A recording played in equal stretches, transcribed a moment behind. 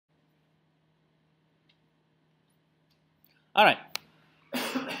All right.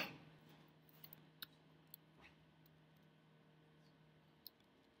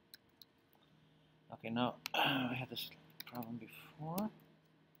 Okay, now I had this problem before.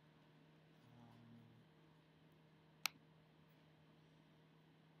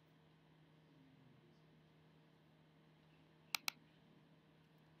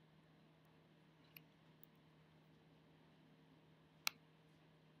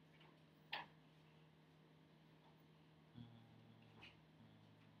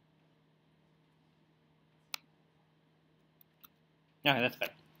 Okay, that's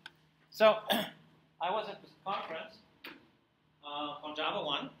better. So I was at this conference on Java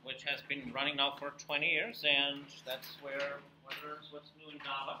 1, which has been running now for 20 years, and that's where one learns what's new in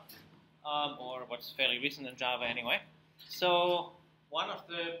Java, or what's fairly recent in Java anyway. So one of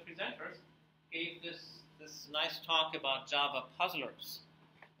the presenters gave this nice talk about Java puzzlers.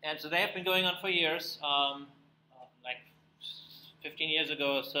 And so they have been going on for years, like 15 years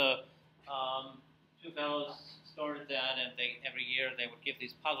ago or so. Two fellows started that, and every year they would give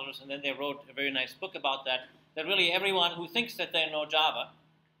these puzzlers, and then they wrote a very nice book about that, that really everyone who thinks that they know Java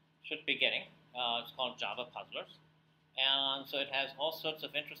should be getting. It's called Java Puzzlers. And so it has all sorts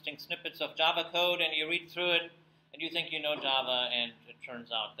of interesting snippets of Java code, and you read through it, and you think you know Java, and it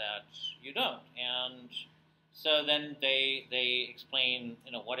turns out that you don't. And so then they explain,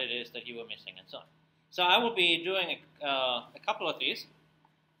 what it is that you were missing, and so on. So I will be doing a couple of these,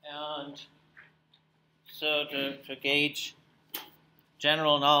 and so to gauge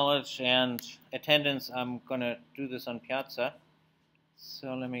general knowledge and attendance, I'm going to do this on Piazza.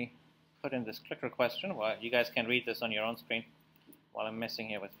 So let me put in this clicker question. Well, you guys can read this on your own screen while I'm messing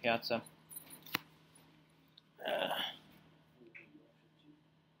here with Piazza. How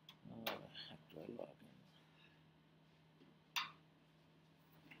do I log in?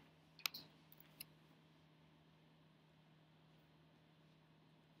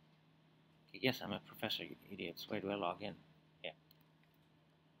 Yes, I'm a professor, you idiots. Where do I log in? Yeah.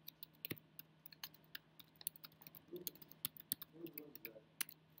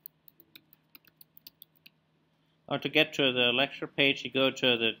 Or to get to the lecture page, you go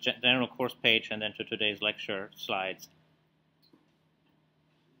to the general course page and then to today's lecture slides.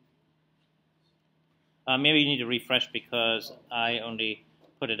 Maybe you need to refresh because I only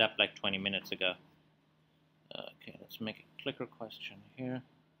put it up like 20 minutes ago. Okay, let's make a clicker question here.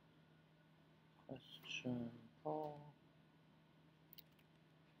 Question poll.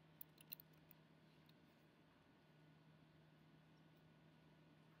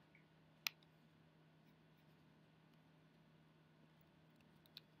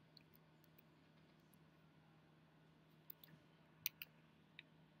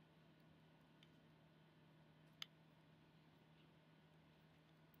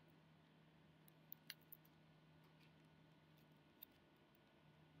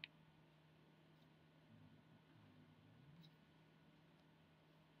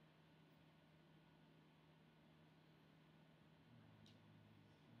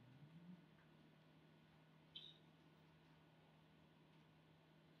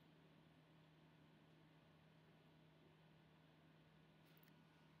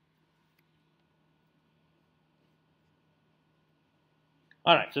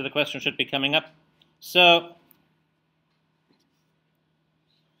 All right, so the question should be coming up. So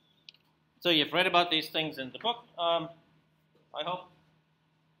you've read about these things in the book, I hope.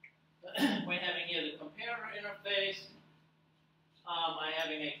 We're having here the comparator interface. I'm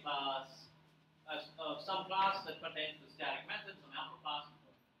having a class, some class that contains the static method, some alpha class.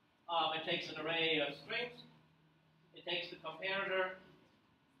 It takes an array of strings. It takes the comparator,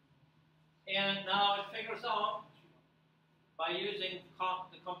 and now it figures out, by using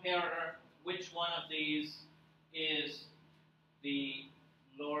the comparator, which one of these is the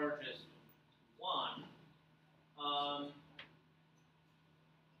largest one.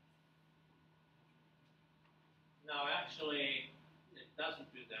 Now, actually, it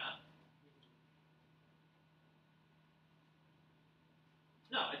doesn't do that.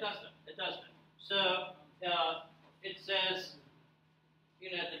 No, it doesn't. It doesn't. So it says,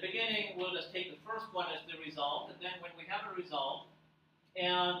 at the beginning, we'll just take the first one as the result, and then when we have a result,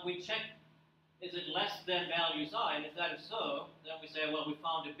 and we check, is it less than values I? And if that is so, then we say, well, we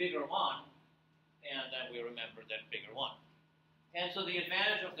found a bigger one, and then we remember that bigger one. And so the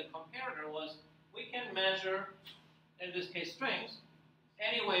advantage of the comparator was we can measure, in this case, strings,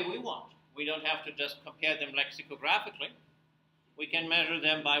 any way we want. We don't have to just compare them lexicographically. We can measure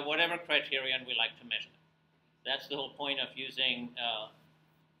them by whatever criterion we like to measure them. That's the whole point of using the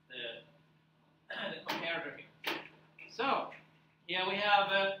comparator here. So here we have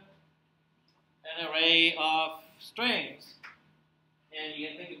an array of strings. And you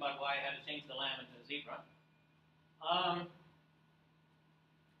can think about why I had to change the lamb into a zebra.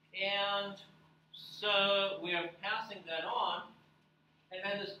 And so we are passing that on, and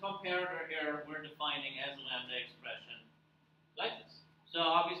then this comparator here we're defining as a lambda expression like this. So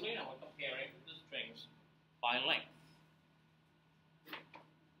obviously now we're comparing the strings by length.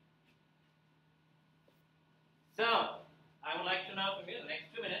 So I would like to know from you in the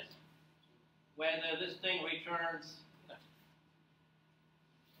next 2 minutes whether this thing returns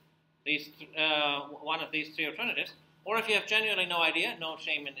these one of these three alternatives, or if you have genuinely no idea, no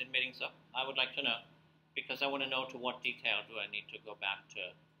shame in admitting so. I would like to know, because I want to know to what detail do I need to go back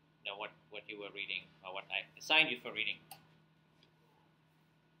to what you were reading or what I assigned you for reading.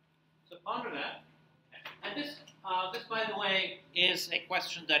 So ponder that. And this, by the way, is a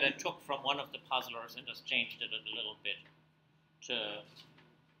question that I took from one of the puzzlers and just changed it a little bit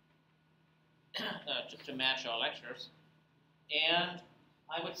to match our lectures. And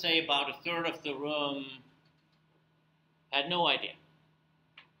I would say about a third of the room had no idea.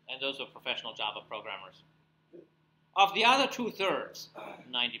 And those were professional Java programmers. Of the other 2/3,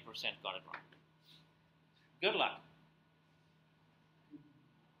 90% got it wrong. Good luck.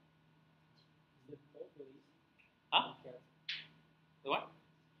 Huh? The what?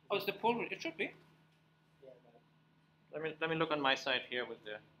 Oh, it's the pull. It should be. Let me look on my side here with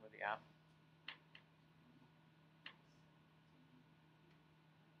the app.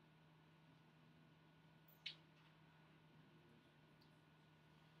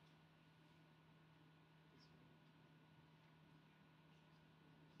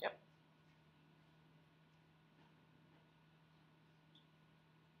 Yep.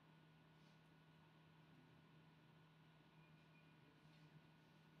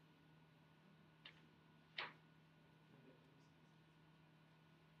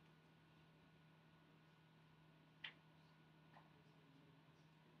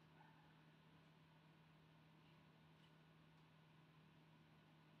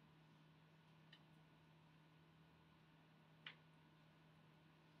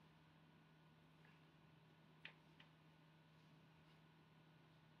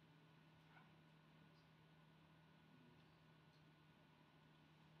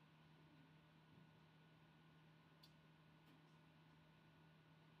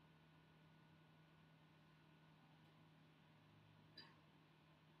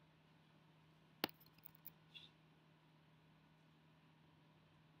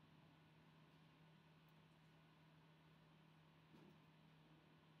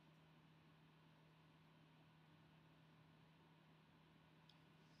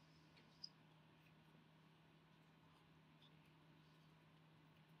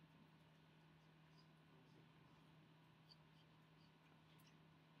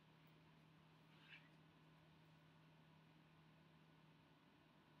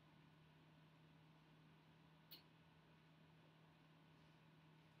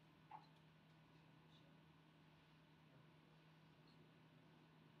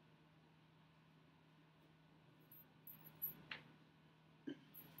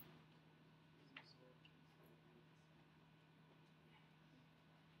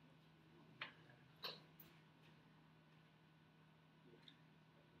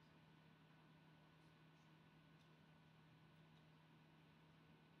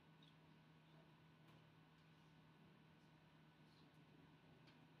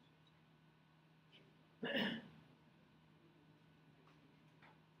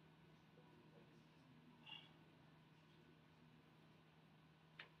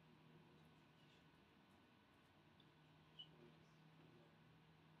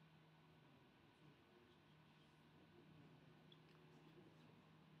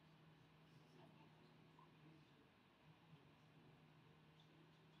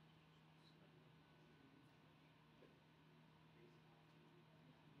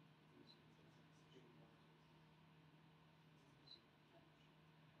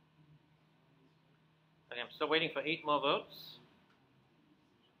 Okay, I'm still waiting for 8 more votes.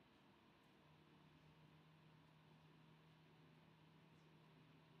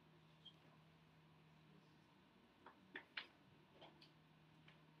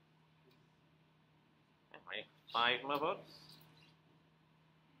 Okay, 5 more votes.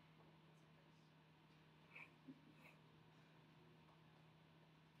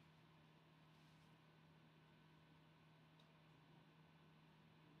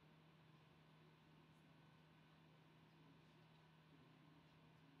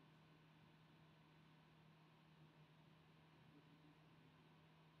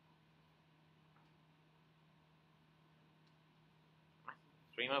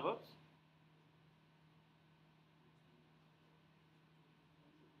 Three more votes.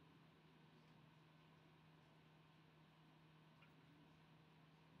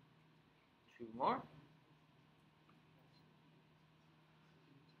 more?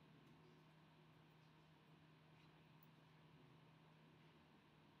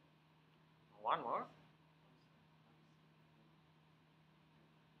 One more?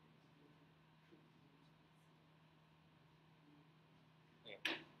 Yeah.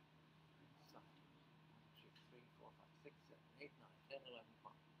 1, 2, 3, 4, 5, 6, 7, 8, 9, 10, 11,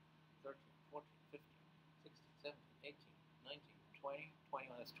 12, 13, 14, 15, 16, 17, 18, 19, 20,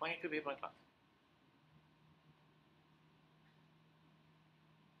 21. That's 22 people in class.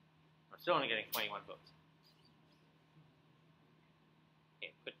 We're still only getting 21 votes.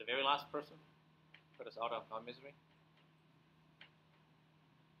 Okay, put the very last person. Put us out of our misery.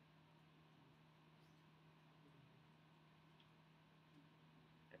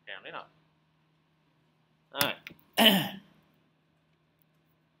 Apparently not. All right.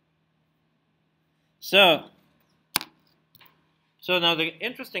 So now the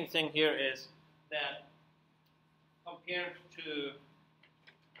interesting thing here is that compared to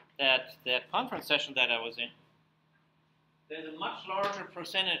that conference session that I was in, there's a much larger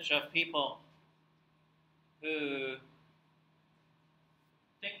percentage of people who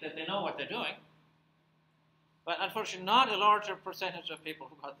think that they know what they're doing, but unfortunately not a larger percentage of people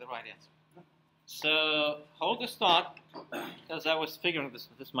who got the right answer. So hold this thought, because I was figuring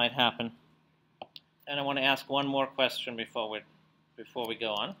this might happen, and I want to ask one more question before we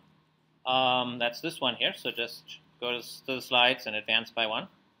go on. That's this one here. So just go to the slides and advance by one.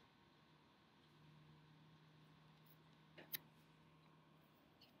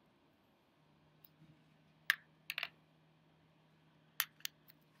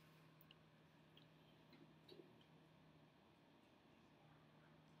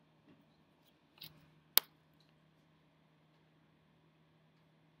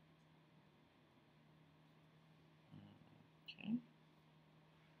 Okay.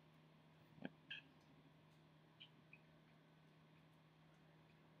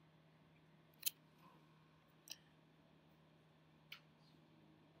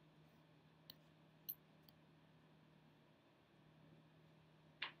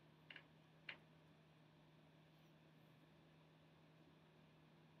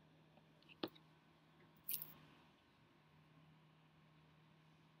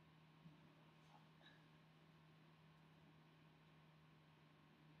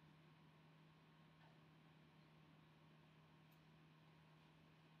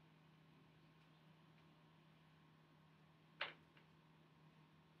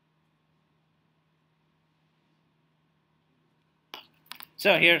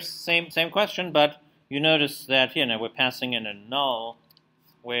 So here's same question, but you notice that we're passing in a null,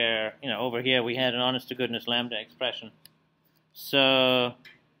 where over here we had an honest to goodness lambda expression. So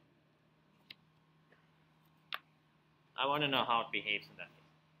I want to know how it behaves in that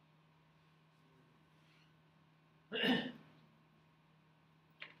case.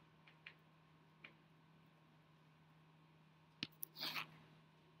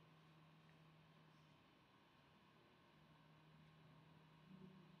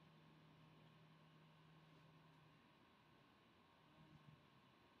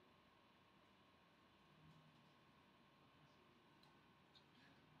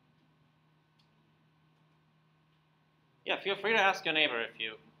 Yeah, feel free to ask your neighbor if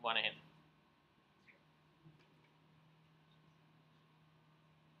you want a hint.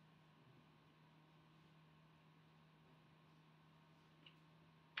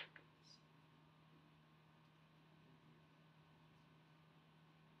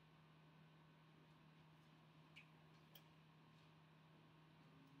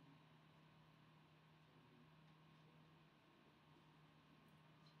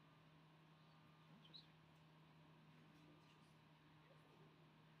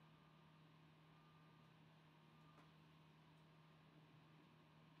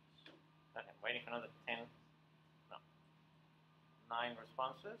 Okay, waiting for another 9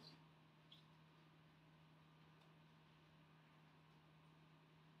 responses.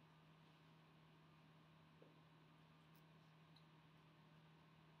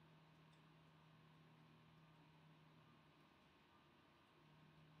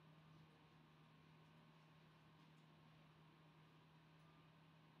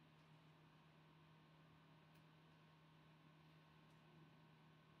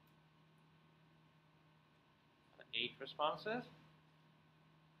 Another 8 responses.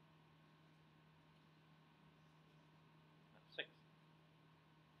 6.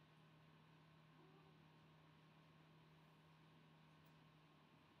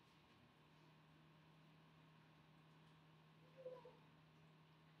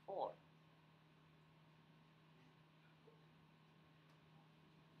 4.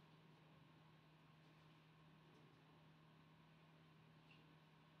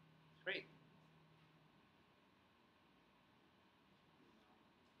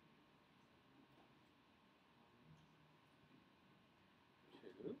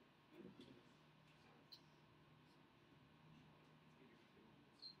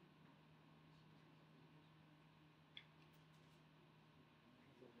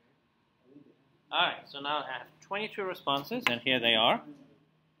 All right, so now I have 22 responses, and here they are.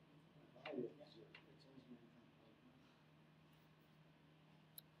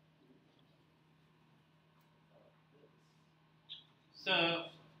 So,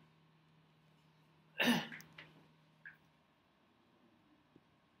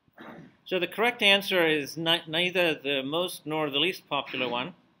 so the correct answer is neither the most nor the least popular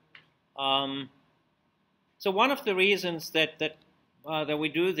one. So one of the reasons that we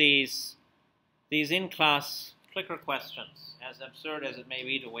do these in-class clicker questions, as absurd as it may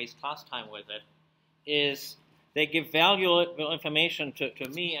be to waste class time with it, is they give valuable information to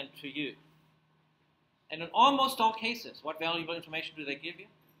me and to you. And in almost all cases, what valuable information do they give you?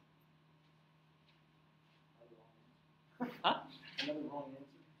 Huh? Another wrong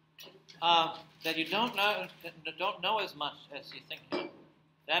answer. That you don't know as much as you think you know.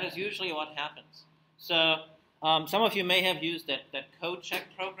 That is usually what happens. So some of you may have used that code check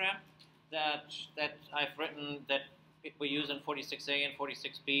program that I've written that we use in 46A and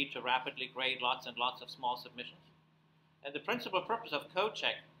 46B to rapidly grade lots and lots of small submissions. And the principal purpose of code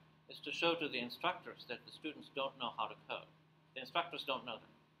check is to show to the instructors that the students don't know how to code. The instructors don't know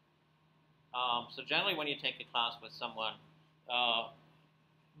that. So generally when you take a class with someone,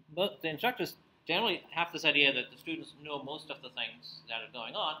 the instructors generally have this idea that the students know most of the things that are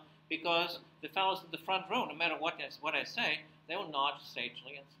going on because the fellows in the front row, no matter what I say, they will nod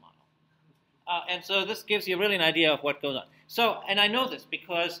sagely and smile. And so this gives you really an idea of what goes on. So, and I know this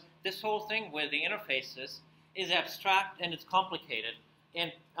because this whole thing with the interfaces is abstract and it's complicated,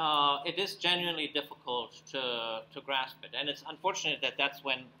 and it is genuinely difficult to grasp it. And it's unfortunate that that's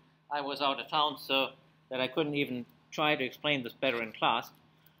when I was out of town, so that I couldn't even try to explain this better in class.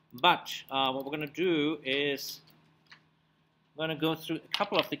 But what we're going to do is we're going to go through a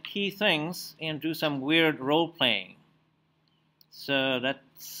couple of the key things and do some weird role playing. So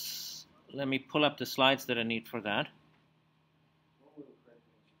that's, let me pull up the slides that I need for that.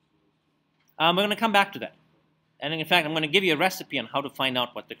 We're going to come back to that. And in fact, I'm going to give you a recipe on how to find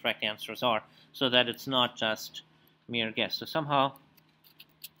out what the correct answers are so that it's not just mere guess. So somehow,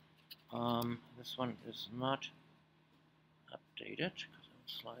 this one is not updated because I'm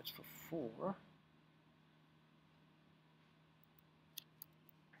slides for 4.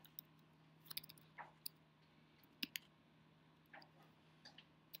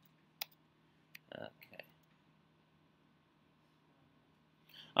 Okay.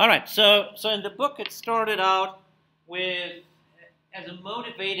 All right. So in the book, it started out with as a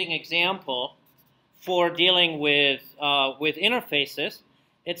motivating example for dealing with interfaces.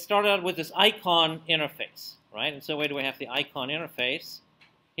 It started out with this icon interface, right? And so where do we have the icon interface?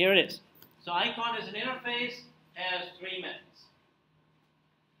 Here it is. So icon is an interface, has 3 methods.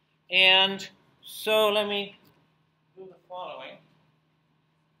 And so let me do the following.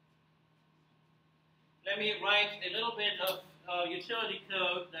 Let me write a little bit of utility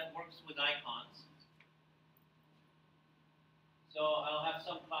code that works with icons. So I'll have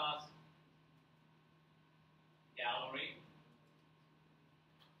some class gallery.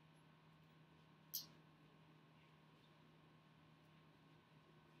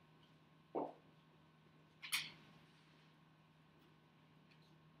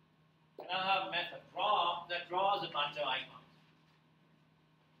 And I'll have a method draw that draws a bunch of icons.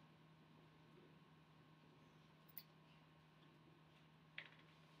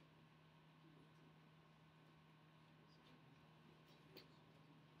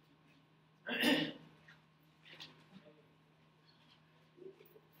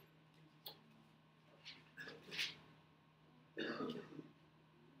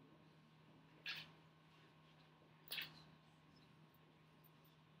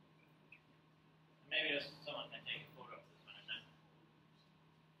 Maybe just someone can take a photo of this when I'm done.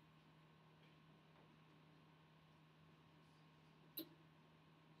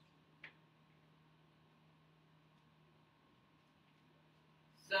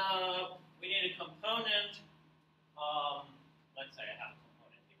 So we need a component. Let's say I have a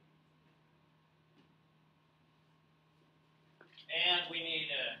component here. And we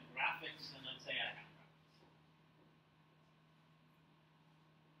need graphics, and let's say I have graphics.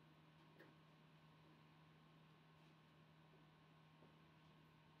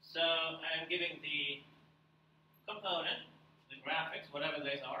 So I'm giving the component, the graphics, whatever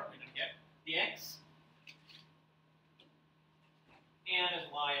those are, we don't get, the x, and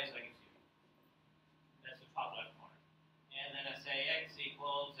as y as I can see. That's the top left corner. And then I say x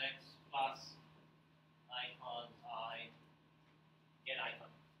equals x plus icons I get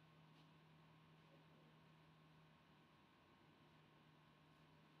icon.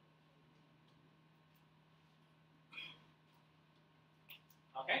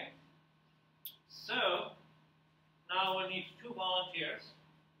 Okay? volunteers.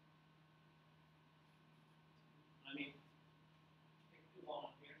 Let me pick 2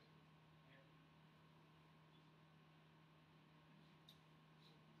 volunteers.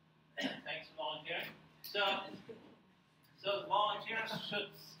 Thanks for volunteering. So the volunteers should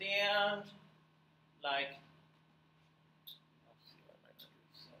stand like, let's see what am I going to do.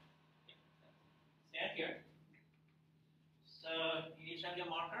 So, stand here. So you each have your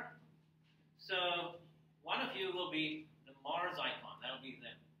marker. So one of you will be the Mars icon. That'll be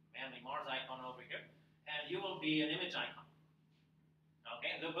the manly Mars icon over here. And you will be an image icon.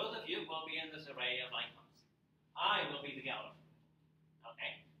 Okay, so both of you will be in this array of icons. I will be the gallery.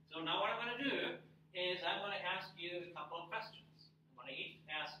 Okay, so now what I'm going to do is I'm going to ask you a couple of questions. I'm going to each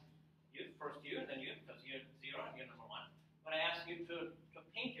ask you, first you, then you, because you're 0 and you're number 1. I'm going to ask you to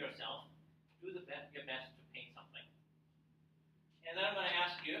paint yourself, do your best to paint something. And then I'm going to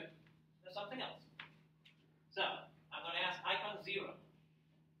ask you something else. So I'm going to ask icon 0,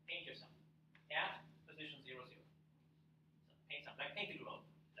 paint yourself at position 0, 0. So paint something, like paint the globe.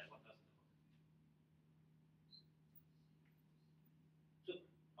 That's what does in the book. So,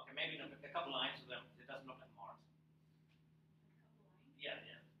 okay, maybe a couple lines so that it doesn't look like Mars. Yeah,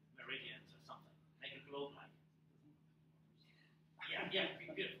 meridians or something. Make a globe like. Yeah,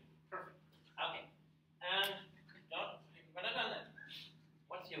 beautiful, perfect. Okay, and we're not done then.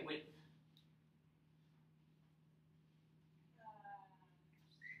 What's your width?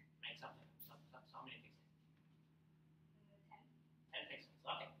 Make something. So how many pixels? 10 pixels.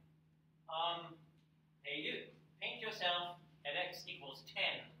 Okay. Hey you, paint yourself at x equals 10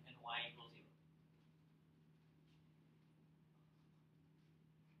 and y equals 0.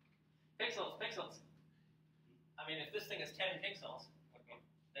 Pixels. I mean, if this thing is 10 pixels, okay,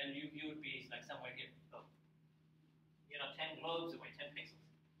 then you would be like somewhere here. Oh. 10 globes away, 10 pixels.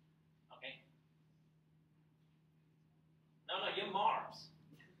 Okay? No, you're Mars.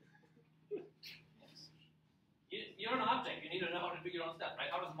 You're an object. You need to know how to do your own stuff,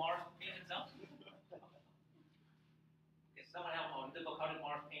 right? How does Mars paint itself? If someone help me with the book, how did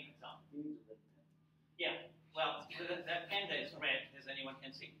Mars paint itself? Yeah. Well, that panda is red, as anyone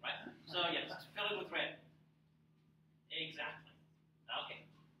can see, right? So yes, fill it with red. Exactly. Okay.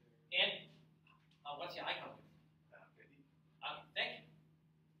 And what's your icon? Okay, thank you.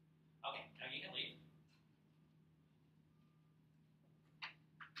 Okay, now you can leave.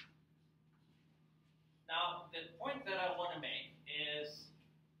 Now, the point that I want to make is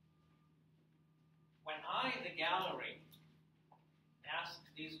when I, the gallery, asked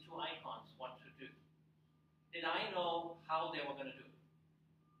these 2 icons what to do, did I know how they were going to do it?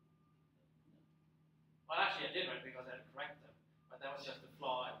 Well, actually, I did, right, because I had to correct them, but that was just a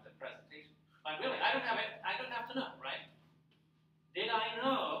flaw in the presentation. But really, I don't have to know, right? Did I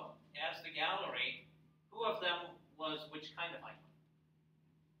know, as the gallery, who of them was which kind of icon?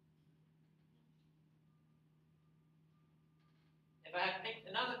 If I had picked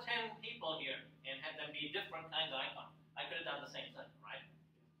another 10 people here and had them be different kinds of icons, I could have done the same thing, right?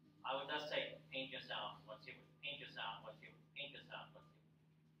 I would just say, paint yourself, what's here? Paint yourself, what's here? Paint yourself, what's here?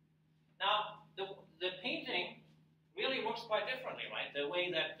 Now, the painting really works quite differently, right? The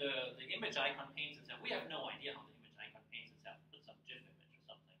way that the image icon paints itself, we have no idea how the image icon paints itself. Put some GIF image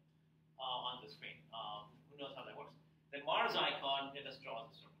or something on the screen. Who knows how that works? The Mars icon, it just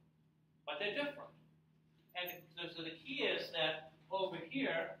draws a circle. But they're different. And so the key is that over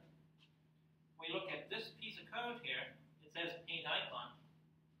here, we look at this piece of code here, it says paint icon.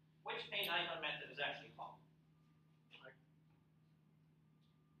 Which paint icon method is actually called?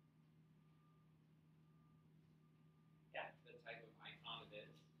 Yeah. The type of icon it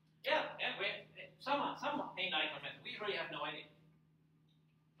is. Yeah, some paint icon method. We really have no idea.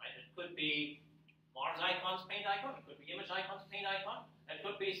 Right? It could be Mars icons paint icon, it could be image icons paint icon, it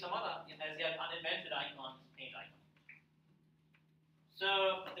could be some other as yet uninvented icons paint icon.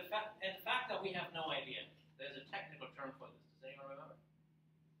 So the fact that we have no idea, there's a technical term for this. Does anyone remember?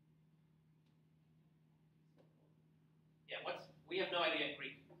 Yeah, we have no idea in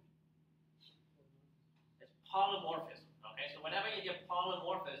Greek. It's polymorphism. Okay, so whenever you get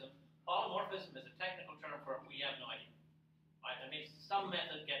polymorphism is a technical term for we have no idea. Right? I mean, some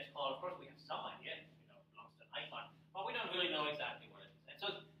method gets called. Of course, we have some idea. It belongs to an icon, but we don't really know exactly what it is. And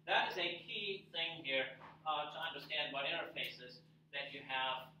so that is a key thing here to understand about interfaces. That you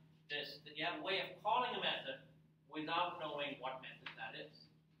have that you have a way of calling a method without knowing what method that is.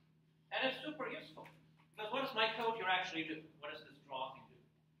 And it's super useful. Because what does my code here actually do? What does this draw thing do?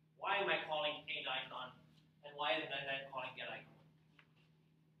 Why am I calling paint icon? And why am I then calling get icon?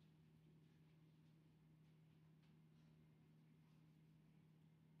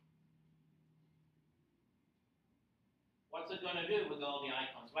 What's what's it going to do with all the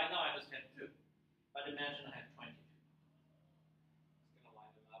icons? Right now I just had 2, but imagine I had 22. It's going to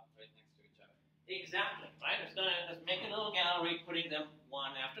line them up right next to each other. Exactly, right? It's going to just make a little gallery, putting them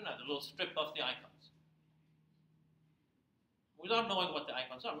one after another, a little strip of the icons. Without knowing what the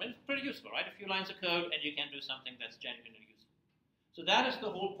icons are. I mean, it's pretty useful, right? A few lines of code and you can do something that's genuinely useful. So that is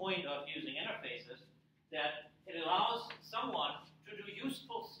the whole point of using interfaces, that it allows someone to do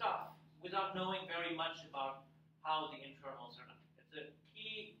useful stuff without knowing very much about how the internals are done. It's a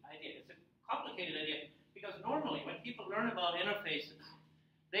key idea. It's a complicated idea because normally when people learn about interfaces,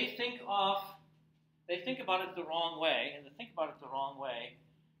 they think about it the wrong way, and they think about it the wrong way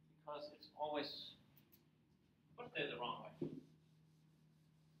because it's always put there the wrong way.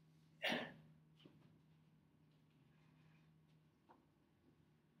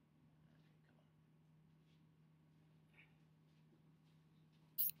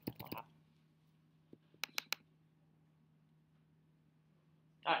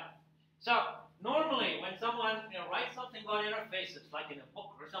 Alright, so normally when someone writes something about interfaces, like in a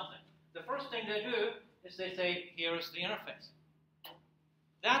book or something, the first thing they do is they say, here is the interface.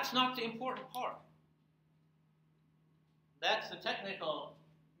 That's not the important part. That's the technical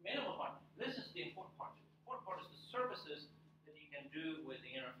minimal part. This is the important part. The important part is the services that you can do with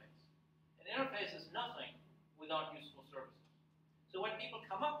the interface. An interface is nothing without useful services. So when people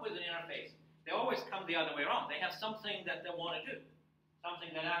come up with an interface, they always come the other way around. They have something that they want to do.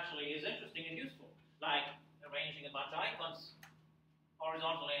 Something that actually is interesting and useful, like arranging a bunch of icons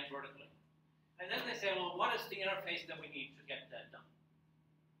horizontally and vertically. And then they say, well, what is the interface that we need to get that done?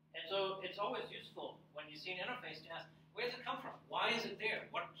 And so it's always useful when you see an interface to ask, where does it come from? Why is it there?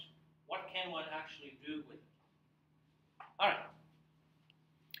 What can one actually do with it? All right.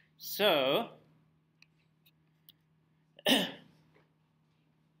 So,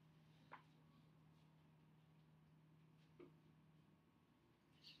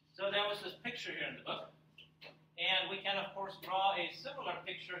 so there was this picture here in the book. And we can, of course, draw a similar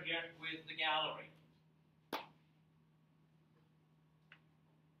picture here with the gallery.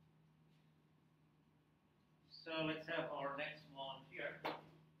 So let's have our next one here.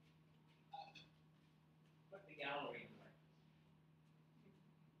 Put the gallery in there.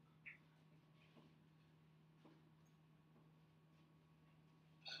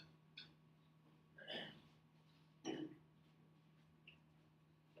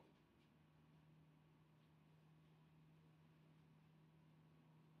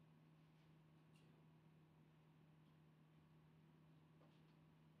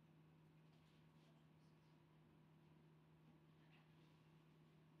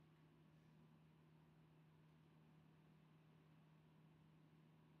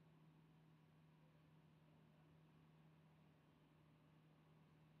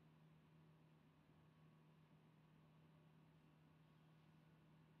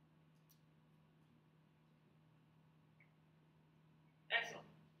 Excellent.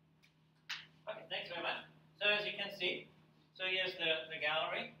 Okay, thanks very much. So as you can see, so here's the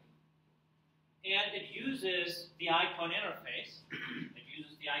gallery. And it uses the icon interface. It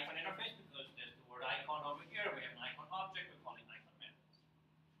uses the icon interface because there's the word icon over here. We have an icon object. We're calling icon methods.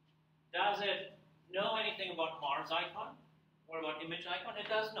 Does it know anything about Mars icon or about image icon?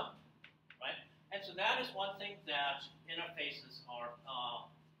 It does not, right? And so that is one thing that interfaces are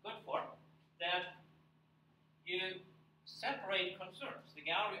good for, that you separate concerns. The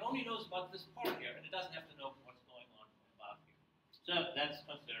gallery only knows about this part here, and it doesn't have to know what's going on above here. So that's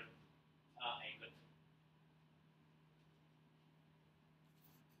considered a good thing.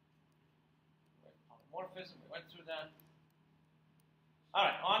 Polymorphism, we went through that. All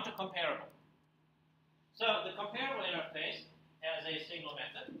right, on to comparable. So the comparable interface has a single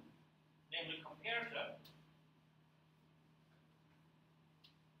method, namely compare to.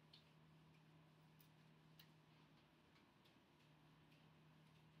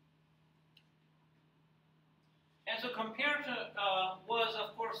 And so compare to was,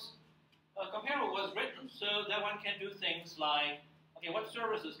 of course, comparable was written so that one can do things like, okay, what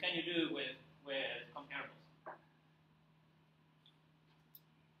services can you do with comparables?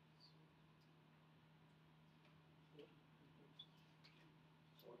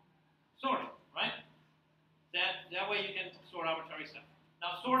 Sorting, right? That way you can sort arbitrary stuff.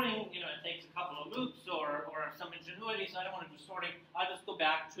 Now sorting, it takes a couple of loops or some ingenuity, so I don't want to do sorting. I'll just go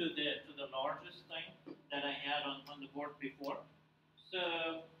back to the largest thing that I had on the board before.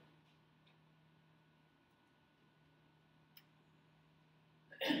 So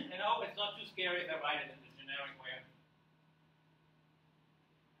and I hope it's not too scary if I write it in the generic way.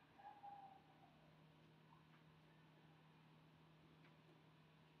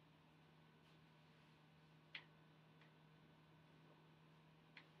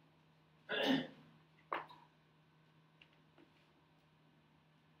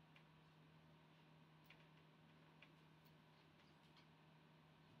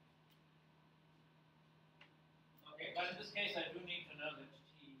 this case, I do need to know that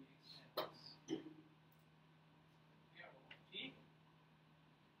t extends comparable t.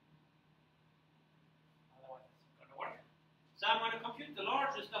 Otherwise, it's not going to work. So I'm going to compute the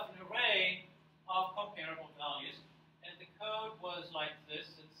largest of an array of comparable values. And the code was like this.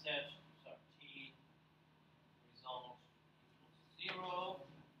 It said, so t result equals 0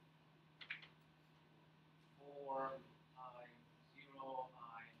 for I 0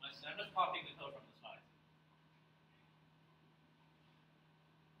 I less than. I'm just copying the code from the slide.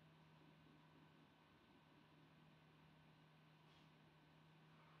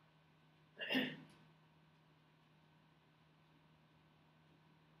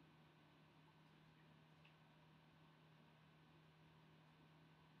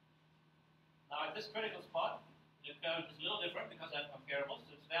 Now at this critical spot, the code is a little different because I have comparables.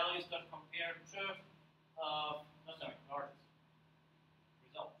 So its value is going to compare to, largest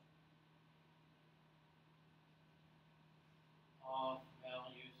result of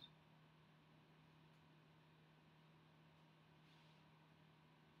values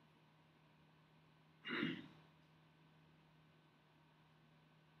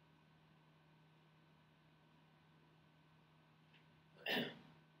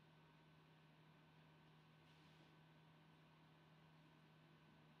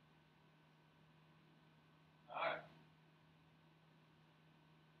Alright.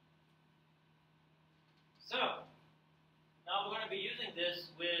 So, now we're going to be using this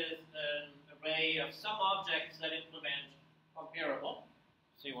with an array of some objects that implement comparable.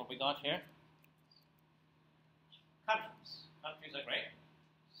 See what we got here? Countries. Countries are great.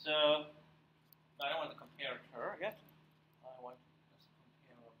 So, I don't want the comparator yet. I want this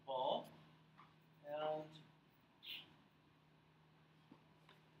comparable. And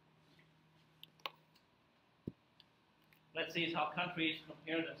let's see how countries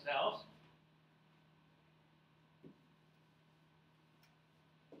compare themselves.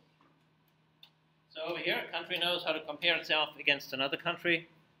 So over here, a country knows how to compare itself against another country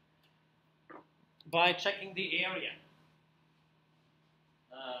by checking the area.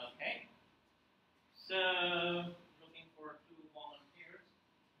 Okay. So, looking for 2 volunteers.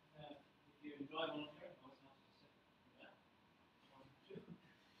 If you enjoy volunteering, oh, it's not specific. Yeah. 1, 2.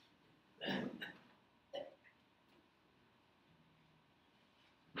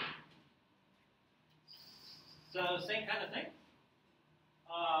 So, same kind of thing.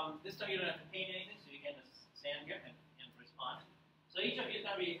 This time you don't have to paint anything, so you can just stand here and respond. So each of you is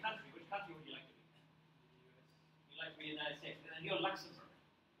going to be a country. Which country would you like to be? You'd like to be the United States. And then you're Luxembourg.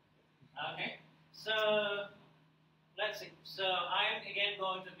 Okay. So let's see. So I'm again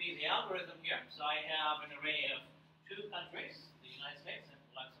going to be the algorithm here. So I have an array of 2 countries, the United States and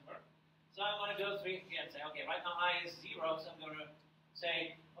Luxembourg. So I'm going to go through here and say, okay, right now I is 0, so I'm going to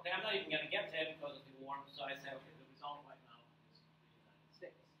say, okay, I'm not even going to get there because of the warm. So I say, okay, the result right now is the United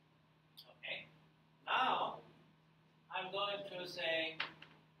States. Okay. Now I'm going to say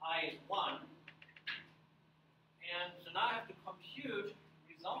I is 1. And so now I have to compute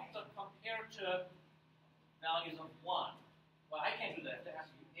results that compare to values of 1. Well, I can't do that. I have to ask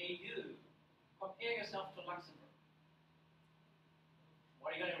you, hey, you, compare yourself to Luxembourg.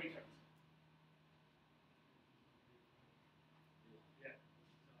 What are you going to return? Yeah.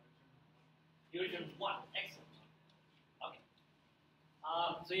 You return 1. Excellent. Okay.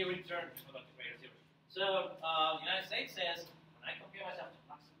 So you return about the greater 0. So the United States says, when I compare myself to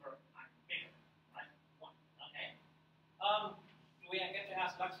Luxembourg, I'm bigger. Right? 1. Okay. Do we get to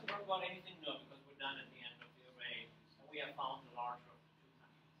ask Luxembourg about anything? No, because we're done at the end of the array, and we have found the larger of the 2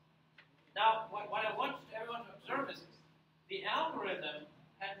 countries. Now, what I want everyone to observe is the algorithm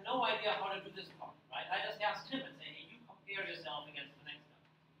had no idea how to do this part, right? I just asked him and said, hey, you compare yourself against the next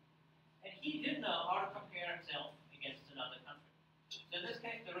country. And he didn't know how to compare himself against another country. So in this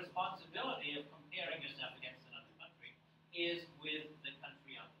case, the responsibility of comparing yourself against another country is with the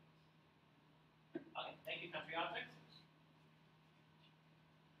country objects. Okay, thank you, country objects.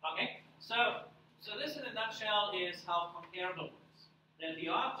 Okay, so this in a nutshell is how comparable works. Then the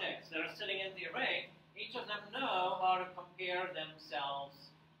objects that are sitting in the array, each of them know how to compare themselves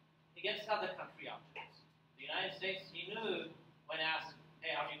against other country objects. The United States, he knew when asked,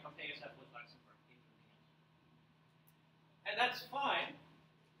 hey, how do you compare yourself with Luxembourg? He knew the answer. And that's fine.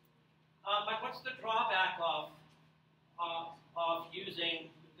 But what's the drawback of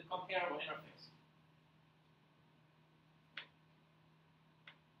using the comparable interface?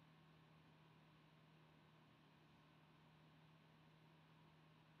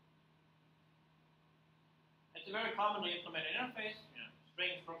 It's a very commonly implemented interface. You know,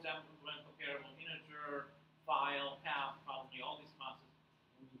 strings, for example, when comparable integer, file, path, probably all these classes.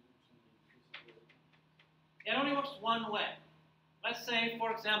 It only works one way. Let's say,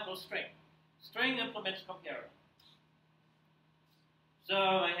 for example, string. String implements comparator. So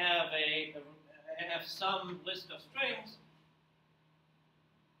I have some list of strings.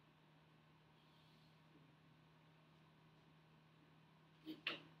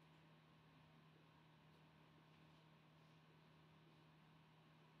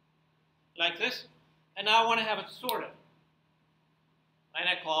 Like this, and now I want to have it sorted. And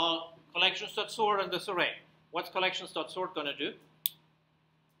I call collections.sort on this array. What's collections.sort going to do?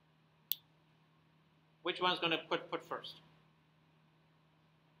 Which one's going to put first?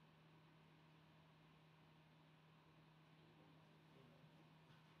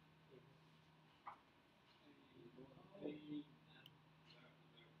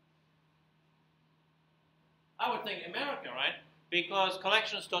 I would think America, right? Because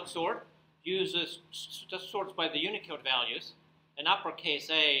collections.sort just sorts by the Unicode values, and uppercase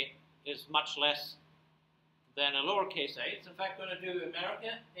A is much less than a lowercase a. It's in fact going to do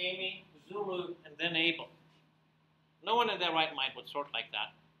America, Amy, Zulu, and then Abel. No one in their right mind would sort like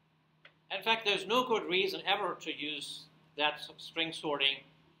that. In fact, there's no good reason ever to use that string sorting,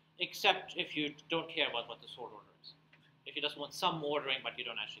 except if you don't care about what the sort order is. If you just want some ordering, but you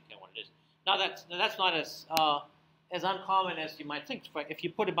don't actually care what it is. Now that's not as uncommon as you might think. If you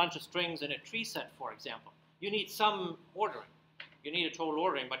put a bunch of strings in a tree set, for example, you need some ordering. You need a total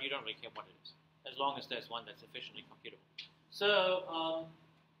ordering, but you don't really care what it is, as long as there's one that's efficiently computable. So,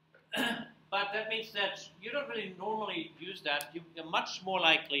 but that means that you don't really normally use that. You're much more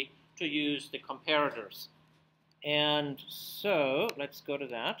likely to use the comparators. And so, let's go to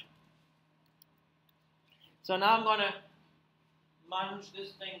that. So now I'm going to munge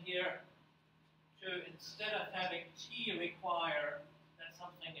this thing here to, instead of having T require that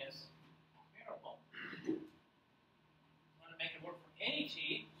something is comparable, I'm going to make it work for any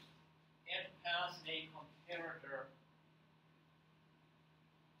T and pass a comparator.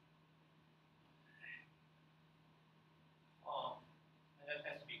 And that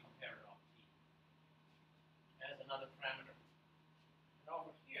has to be comparator of T as another parameter. And over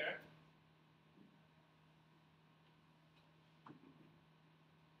here,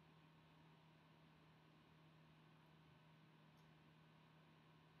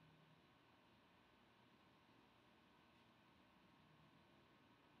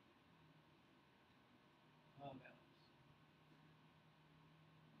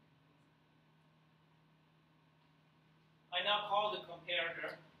 I now call the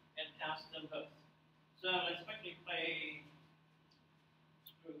comparator and pass them both. So let's quickly play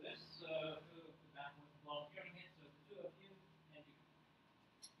through this. Who back with volunteering it? So the two of you and you.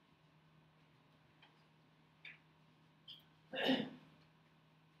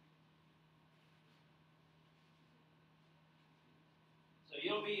 So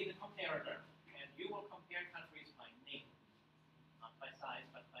you'll be the comparator, and you will compare countries by name, not by size,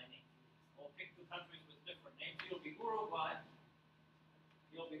 but by name. We'll pick two countries with different names. You'll be Uruguay.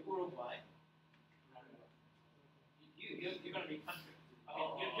 You'll be Uruguay. You're going to be country.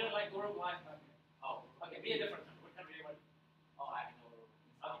 Okay, you're like Uruguay. Oh, okay. Be a different country. What country do you want? Oh, I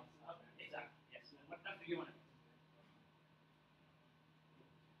know. Okay, exactly. Yes. And what country do you want?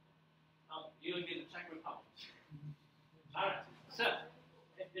 You'll be the Czech Republic. All right. So,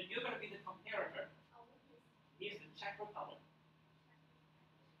 if you're going to be the comparator, he's the Czech Republic.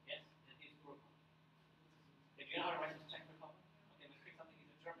 Yes, and he's Uruguay. Did you know how to write this Czech Republic? Okay, let's pick something. He's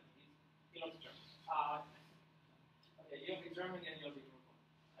a German. He loves German. Okay, you'll be German and you'll be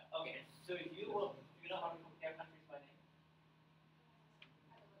Uruguay. Okay, so do you know how to compare countries by name?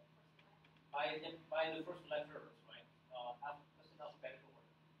 By the first letters, right? That's an alphabetical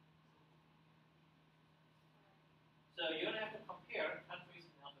order. So you're going to have to compare countries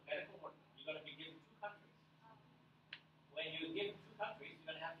in alphabetical order. You're going to be given two countries. When you give two countries,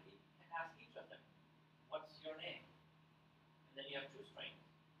 you're going to have to ask each of them, what's your name? And then you have two strings.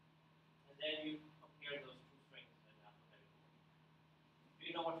 And then you compare those two strings in alphabetical order. Do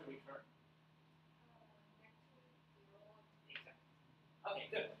you know what to return? Exactly. Okay,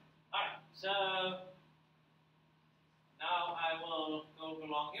 good. All right, so now I will go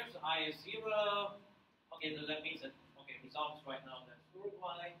along here. So I is 0. Okay, so that means that, okay, results right now, that's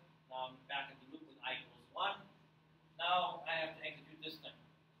Uruguay. Now I'm back in the loop with I equals 1. Now I have to execute this thing.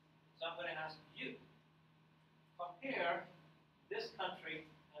 So I'm going to ask you, compare this country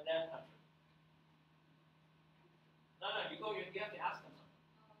and that country. No, you have to ask them something.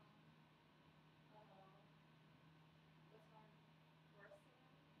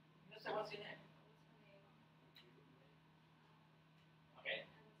 Let's say, what's your name? Okay.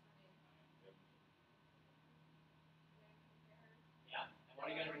 Yeah, and what are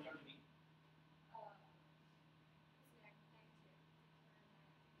you going to return to me?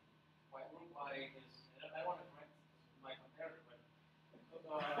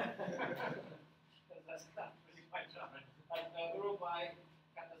 do I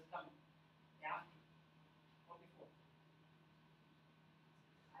got this come after or before?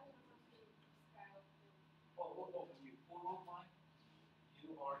 Oh, you. Uruguay.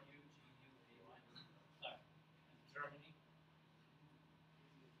 Uruguay. Sorry. And Germany.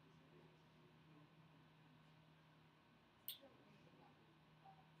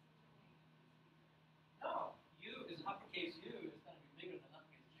 No. U is uppercase U is going to be bigger than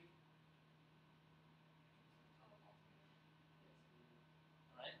uppercase G.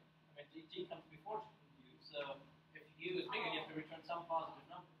 Alright? I mean, G comes before U, so if U is bigger, you have to return some positive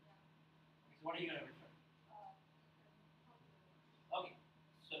number. Okay, so what are you going to return? Okay,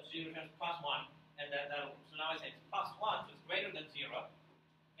 so you return plus 1, and so now I say it's plus 1, so it's greater than 0.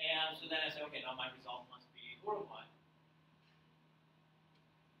 And so then I say, okay, now my result must be Uruguay.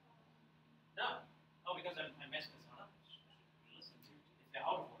 No. Oh, because I messed this one up. Listen to it. It's the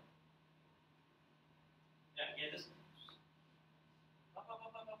out of order. Yeah, this. Up.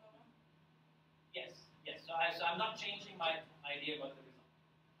 Yes. So I'm not changing my idea about the result.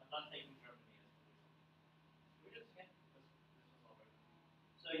 I'm not taking Germany as the result. Do we do this again?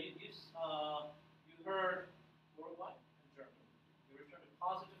 So you heard Uruguay and Germany. You returned a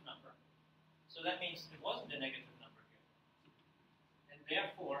positive number. So that means it wasn't a negative number here. And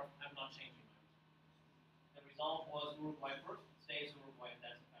therefore, I'm not changing my result. The result was Uruguay first. It stays Uruguay, and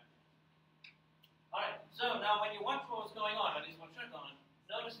that's a fact. Alright, so now when you watch what's going on, at least what's going on,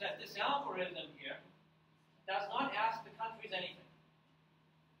 notice that this algorithm here does not ask the countries anything.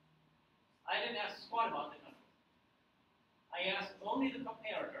 I didn't ask squat about the countries. I asked only the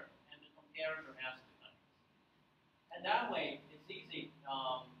comparator, and the comparator asked the countries. And that way, it's easy,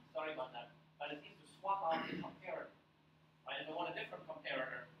 sorry about that, but it's easy to swap out the comparator. Right? If I want a different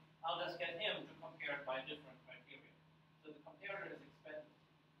comparator, I'll just get him to compare it by a different criteria. So the comparator is expensive.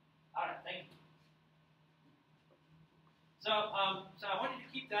 All right, thank you. So I want you to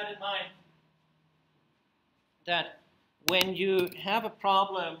keep that in mind, that when you have a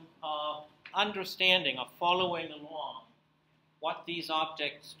problem of understanding, of following along what these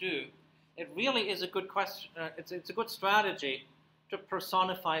objects do, it really is a good question. It's a good strategy to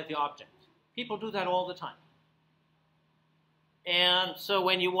personify the object. People do that all the time. And so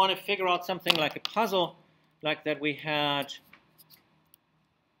when you want to figure out something like a puzzle, like that we had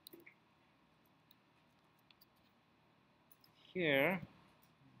here,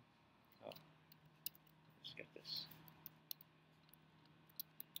 let's get this.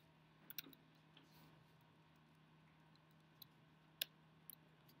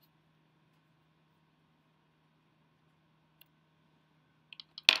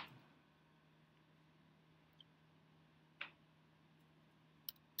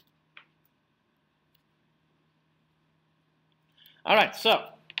 All right, so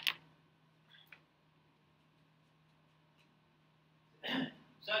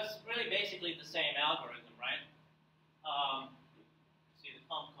it's really basically the same algorithm, right? See the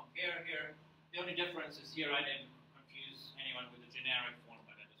compare here. The only difference is here I didn't confuse anyone with the generic form,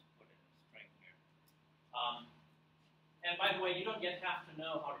 but I just put it in a string here. And by the way, you don't yet have to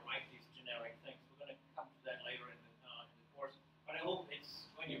know how to write these generic things. We're going to come to that later in the course. But I hope it's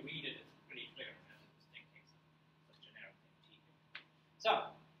when you read it, it's pretty clear as this thing takes a generic thing.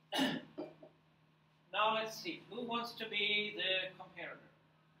 So now let's see. Who wants to be the comparator?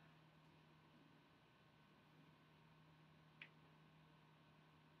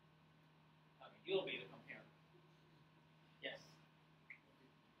 You'll be the comparator. Yes.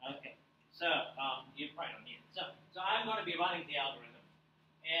 Okay. So you probably don't need it. So I'm going to be running the algorithm,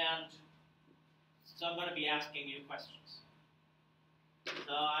 and so I'm going to be asking you questions.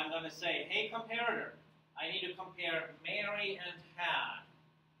 So I'm going to say, hey comparator, I need to compare Mary and Han.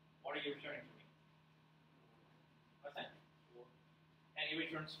 What are you returning to me? What's that? 4. And he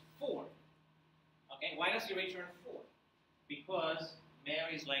returns 4. Okay. Why does he return 4? Because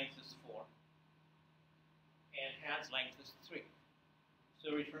Mary's length is 4. And Han's length is 3.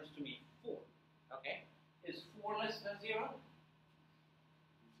 So it returns to me 4. Okay? Is 4 less than 0?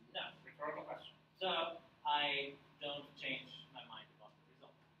 No. Rhetorical question. So I don't change my mind about the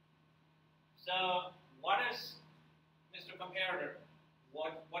result. So what is, Mr. Comparator,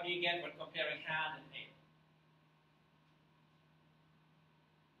 what do you get when comparing Han and A?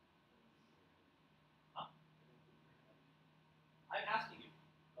 Huh? I'm asking you.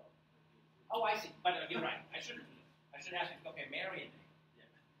 Oh, I see. But you're right. I shouldn't do that. I should ask you to compare Mary and A.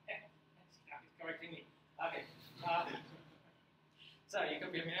 Yeah. It's correcting me. Okay. So you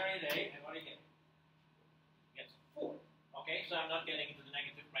compare Mary and A, and what do you get? You get 4. Okay, so I'm not getting into the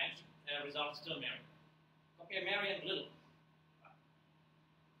negative branch. The result is still Mary. Compare Mary and Little.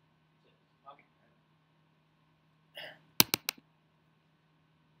 Okay.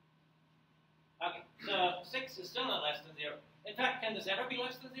 So 6 is still not less than 0. In fact, can this ever be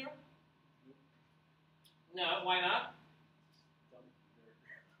less than 0? No, why not?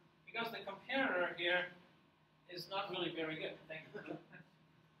 Because the comparator here is not really very good. Thank you.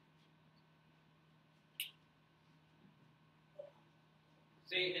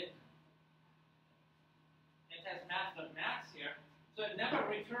 See, it has max here, so it never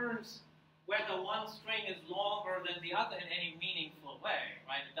returns whether one string is longer than the other in any meaningful way,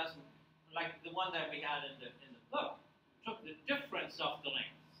 right? It doesn't, like the one that we had in the book, took the difference of the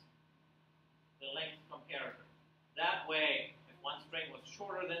lengths, the length comparator. That way, if one string was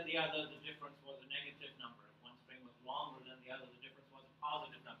shorter than the other, the difference was a negative number. If one string was longer than the other, the difference was a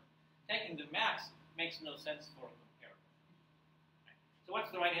positive number. Taking the max makes no sense for a comparator. Right? So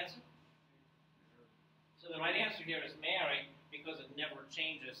what's the right answer? So the right answer here is Mary, because it never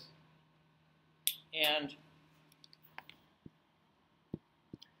changes. And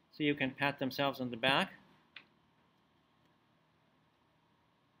so you can pat themselves on the back.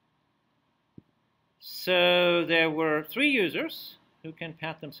 So there were 3 users who can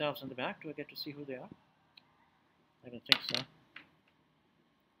pat themselves on the back. Do I get to see who they are? I don't think so.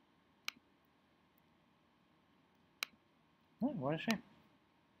 Oh, what a shame.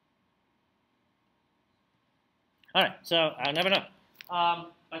 All right, so I'll never know.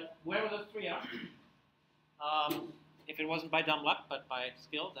 But where those 3 are, if it wasn't by dumb luck, but by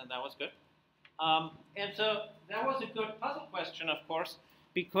skill, then that was good. And so that was a good puzzle question, of course,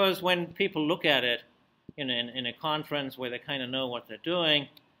 because when people look at it in a conference where they kind of know what they're doing,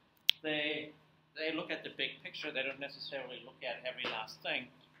 they look at the big picture. They don't necessarily look at every last thing.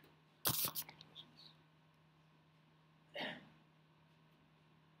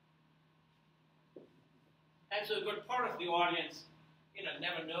 And so a good part of the audience,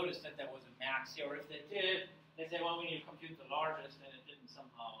 never noticed that there was a max here. Or if they did, they say, well, we need to compute the largest, and it didn't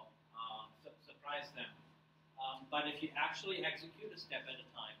somehow surprise them. But if you actually execute a step at a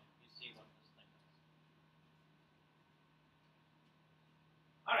time, you see what this thing is.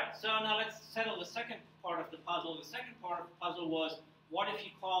 All right, so now let's settle the second part of the puzzle. The second part of the puzzle was, what if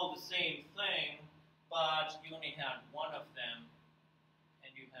you call the same thing, but you only had one of them,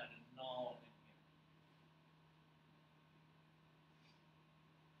 and you had a null in here?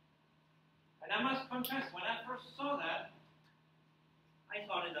 And I must confess, when I first saw that, I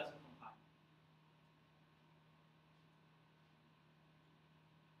thought it doesn't compile.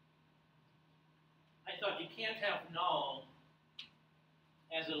 I thought you can't have null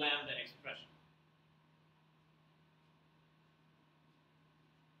as a lambda expression.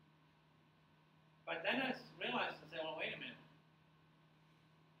 But then I realized and said, well, wait a minute.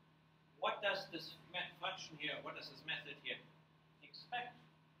 What does this function here, what does this method here expect?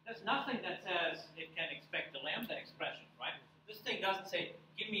 There's nothing that says it can expect a lambda expression, right? This thing doesn't say,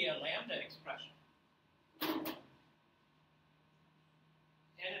 give me a lambda expression.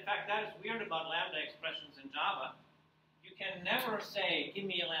 And in fact, that is weird about lambda expressions in Java. You can never say, give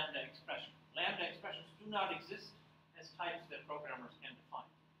me a lambda expression. Lambda expressions do not exist as types that programmers can define.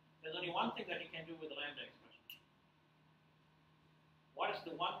 There's only one thing that you can do with a lambda expression. What is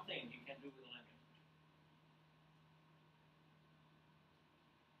the one thing you can do with a lambda expression?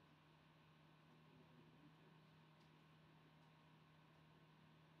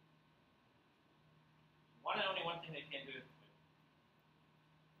 One and only one thing they can do.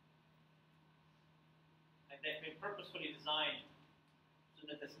 And they've been purposefully designed so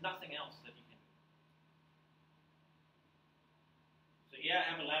that there's nothing else that you can do. So yeah,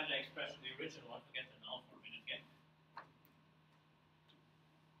 I have a lambda expression, the original. I forget the null for a minute again.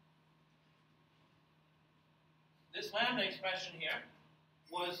 This lambda expression here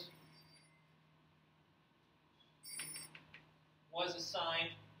was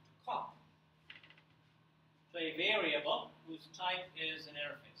assigned to comp. So a variable whose type is an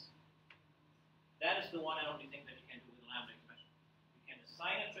interface. That is the one and only thing that you can do with a lambda expression. You can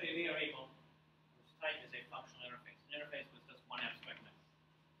assign it to a variable whose type is a functional interface. An interface with just one abstract method.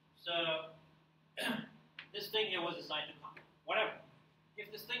 So this thing here was assigned to comp. Whatever. If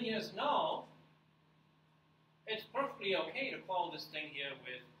this thing here is null, it's perfectly okay to call this thing here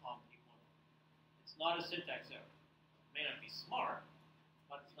with comp equal. It's not a syntax error. It may not be smart,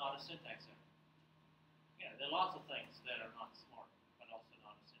 but it's not a syntax error. There are lots of things that are not smart, but also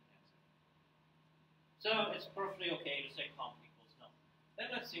not a syntax error. So it's perfectly okay to say comp equals null.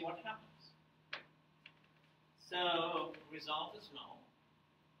 Then let's see what happens. So result is null.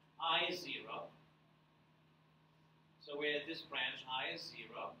 I is 0. So we're at this branch, I is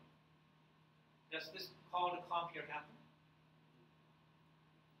 0. Does this call to comp here happen?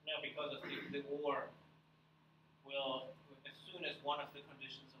 No, because of the OR will, as soon as one of the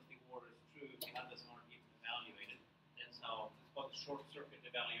conditions of the OR is true, true, the others aren't even evaluated. That's how it's called the short circuit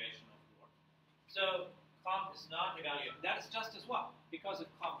evaluation of 4. So comp is not evaluated. That is just as well, because if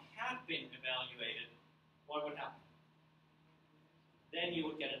comp had been evaluated, what would happen? Then you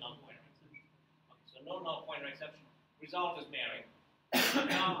would get a null pointer exception. Okay, so no null pointer exception. Result is Mary.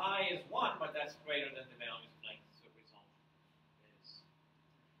 Now I is 1, but that's greater than the value's length, so result is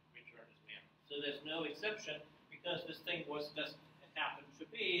return is Mary. So there's no exception because this thing was just, it happened to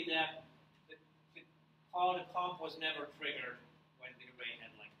be that the call to comp was never triggered when the array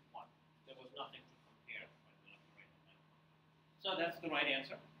had length 1. There was nothing to compare when the array had length 1. So that's the right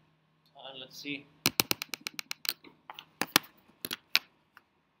answer. Let's see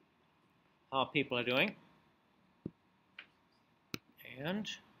how people are doing. And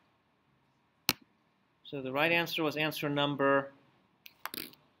so the right answer was answer number,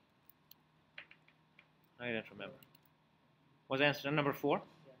 I don't remember. Was answer number 4?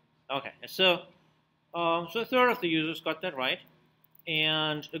 Okay, so a third of the users got that right,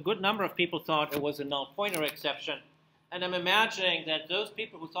 and a good number of people thought it was a null pointer exception. And I'm imagining that those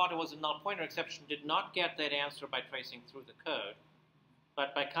people who thought it was a null pointer exception did not get that answer by tracing through the code,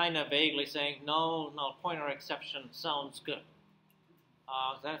 but by kind of vaguely saying, no, null pointer exception sounds good.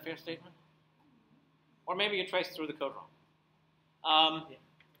 Is that a fair statement? Or maybe you traced through the code wrong.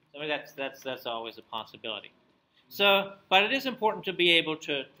 So that's always a possibility. So, but it is important to be able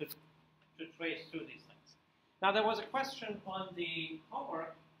to trace through these things. Now there was a question on the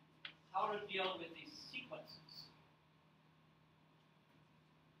homework, how to deal with these sequences.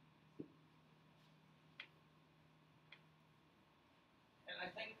 And I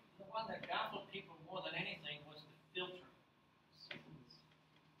think the one that baffled people more than anything was the filter.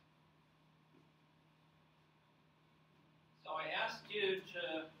 So I asked you to,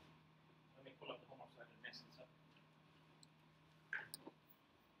 let me pull up the homework so I can mess this up.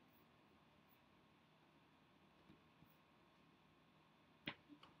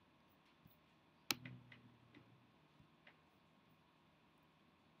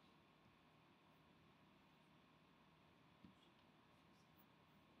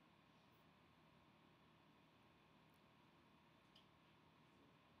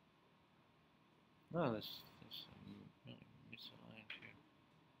 No, this really misaligned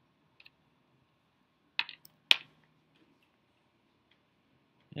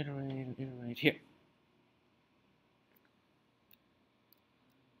here. Iterate here.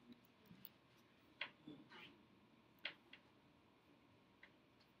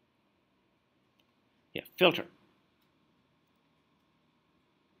 Yeah, filter.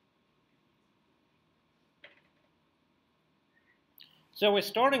 So we're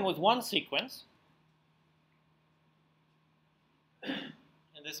starting with one sequence.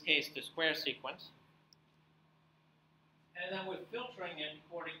 In this case, the square sequence. And then we're filtering it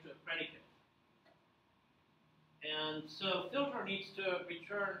according to a predicate. And so filter needs to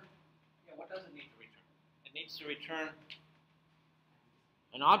return, what does it need to return? It needs to return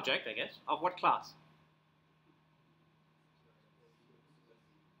an object, I guess, of what class?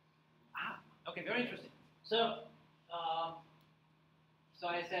 Okay, very interesting. So, so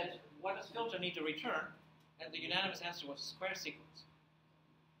I said, what does filter need to return? And the unanimous answer was square sequence.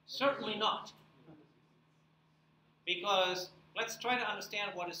 Certainly not. Because let's try to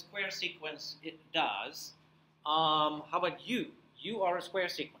understand what a square sequence it does. How about you? You are a square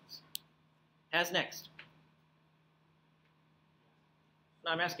sequence. Has next.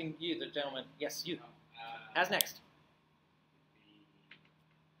 No, I'm asking you, the gentleman. Yes, you. Has next.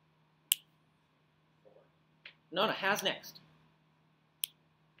 No, has next.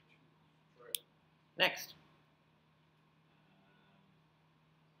 Next.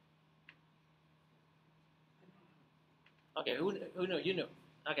 Okay, who knew? You knew.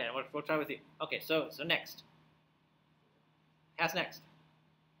 Okay, we'll try with you. Okay, so next. Has next.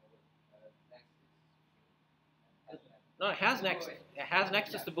 No, has next. Has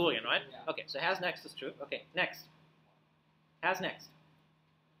next is the Boolean, right? Okay, so has next is true. Okay, next. Has next.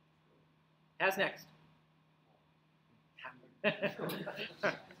 Has next.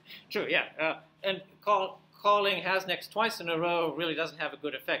 True, yeah. And calling has next twice in a row really doesn't have a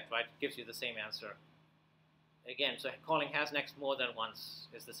good effect, right? It gives you the same answer. Again, so calling has next more than once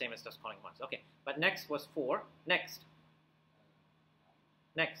is the same as just calling once. Okay, but next was 4. Next.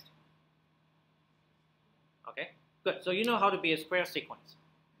 Next. Okay, good. So you know how to be a square sequence.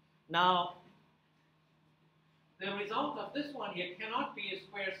 Now, the result of this one here cannot be a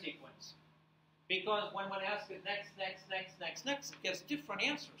square sequence. Because when one asks it next, it gets different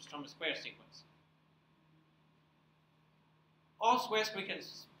answers from a square sequence. All square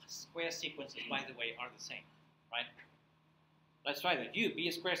sequences, by the way, are the same, right? Let's try that. You, be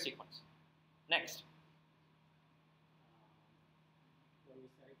a square sequence. Next. What do we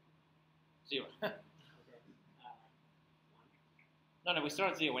say? 0. Okay. One. No, we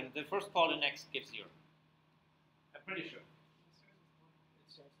start at 0. When the first call to next gives 0. I'm pretty sure. It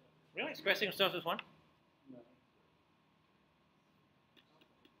starts with Really? Square sequence starts with 1? no.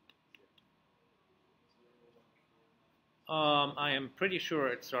 I am pretty sure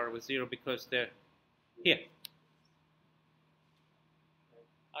it started with 0 because they're here.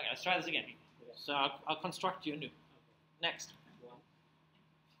 Okay, let's try this again. So I'll construct you anew. Next. One.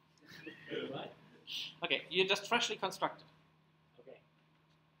 What? Okay, you just freshly constructed. Okay.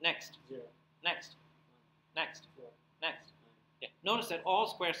 Next. 0. Next. Next. 4. Next. Yeah. Notice that all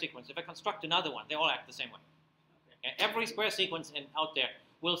square sequence, if I construct another one, they all act the same way. Okay. Okay? Every square sequence out there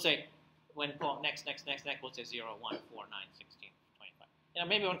will say, when called next, will say 0, 1, 4, 9, 16, 25. You know,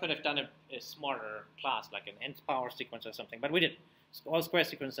 maybe one could have done a smarter class, like an nth power sequence or something, but we didn't. All square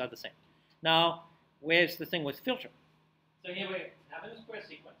sequences are the same. Now, where's the thing with filter? So here we're having a square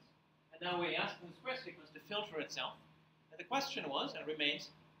sequence, and now we're asking the square sequence to filter itself. And the question was, and remains,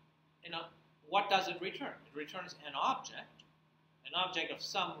 what does it return? It returns an object of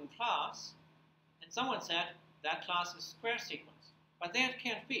some class, and someone said that class is square sequence. But that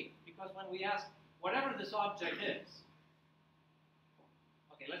can't be, because when we ask whatever this object is,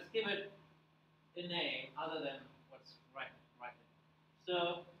 okay, let's give it a name other than what's right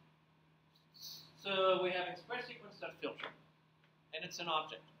there. So we're having square sequence.filter, and it's an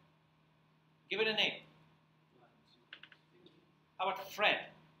object. Give it a name. How about Fred?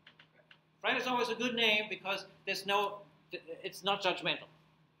 Fred is always a good name because it's not judgmental.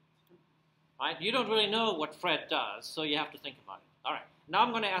 Right? You don't really know what Fred does, so you have to think about it. All right. Now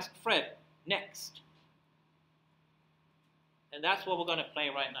I'm going to ask Fred next. And that's what we're going to play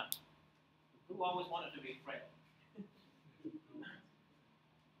right now. Who always wanted to be Fred?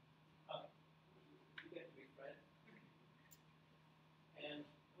 Okay. You get to be Fred. And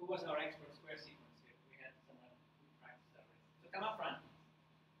who was our expert square sequence here? We had someone who practiced that already. So come up front.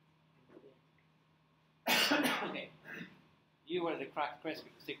 Okay. You were the cracked square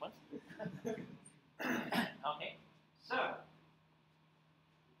sequence. Okay.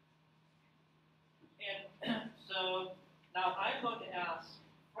 So now I'm going to ask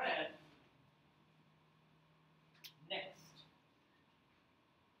Fred next.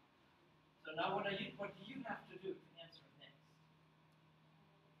 So now what do you have to do to answer next?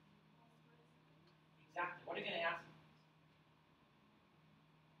 Exactly. What are you going to ask?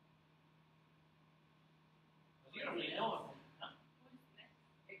 Because you don't really know him. Huh?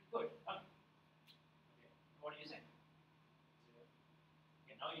 Okay, good. Okay. What do you say?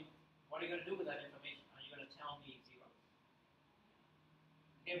 Okay, now what are you going to do with that information? Are you going to tell me 0?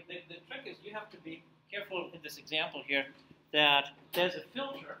 Okay, the trick is you have to be careful in this example here that there's a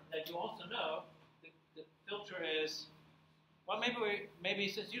filter that you also know. The filter is, well, maybe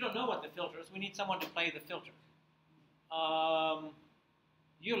since you don't know what the filter is, we need someone to play the filter.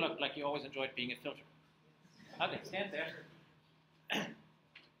 You look like you always enjoyed being a filter. Okay, stand there.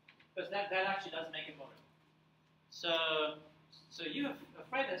 Because that actually does make it motor. So you have,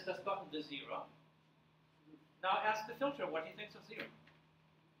 Fred has just gotten the 0. Now ask the filter what he thinks of 0.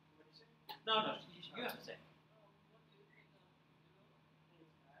 No, you have to say.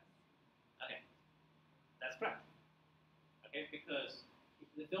 Okay, that's correct. Okay, because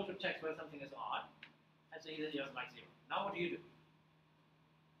the filter checks whether something is odd, and so he doesn't like 0. Now what do you do?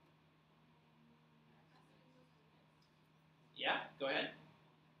 Yeah, go ahead.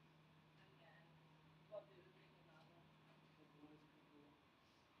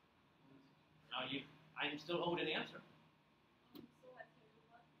 Now I'm still owed an answer.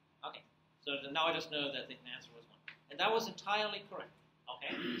 Okay, so now I just know that the answer was 1. And that was entirely correct.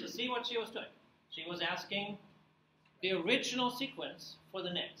 Okay, so see what she was doing. She was asking the original sequence for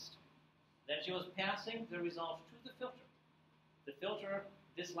the next. Then she was passing the result to the filter. The filter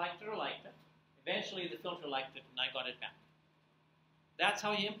disliked it or liked it. Eventually the filter liked it and I got it back. That's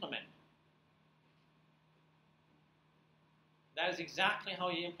how you implement it. That is exactly how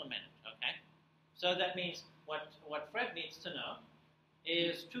you implement it, okay? So that means what Fred needs to know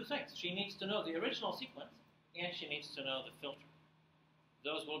is 2 things. She needs to know the original sequence, and she needs to know the filter.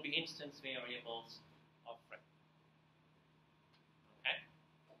 Those will be instance variables of Fred. Okay?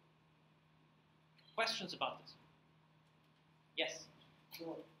 Questions about this? Yes?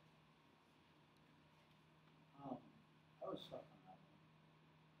 So, I was stuck on that one.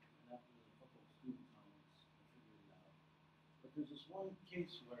 And after a couple of student comments, I figured it out. But there's this one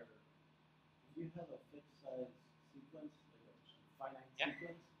case where if you have a fixed size sequence, like a finite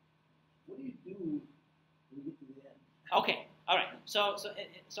sequence, what do you do when you get to the end? Okay, all right.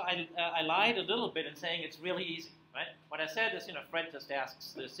 I lied a little bit in saying it's really easy, right? What I said is, Fred just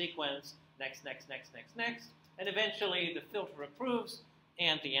asks the sequence next, next, next, next, next, and eventually the filter approves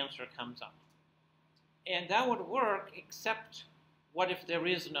and the answer comes up. And that would work, except what if there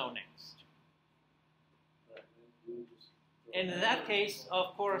is no next? And in that case,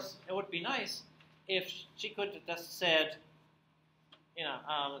 of course, it would be nice if she could have just said,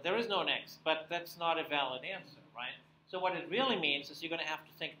 there is no next, but that's not a valid answer, right? So what it really means is you're going to have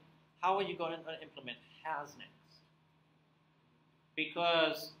to think, how are you going to implement has next?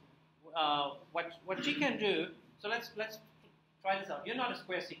 Because what she can do, so let's try this out. You're not a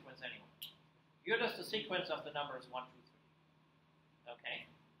square sequence anymore. You're just a sequence of the numbers 1, 2, 3. Okay?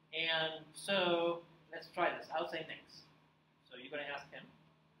 And so let's try this. I'll say next. So you're going to ask him.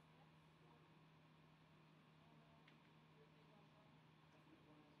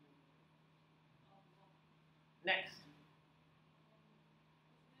 Next.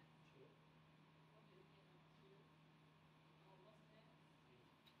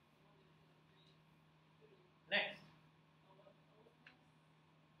 Next.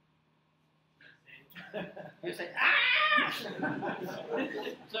 You say, ah!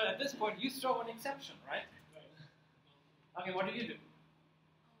 So at this point, you throw an exception, right? Okay, what do you do?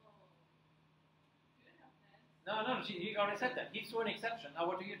 No, he already said that. He threw an exception. Now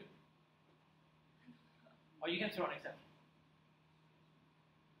what do you do? Or you can throw an exception.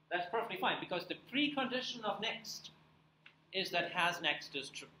 That's perfectly fine, because the precondition of next is that has next is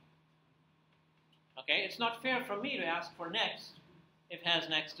true. Okay, it's not fair for me to ask for next if has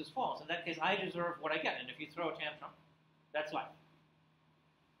next is false. In that case, I deserve what I get, and if you throw a tantrum, that's life.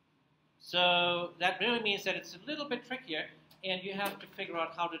 So that really means that it's a little bit trickier, and you have to figure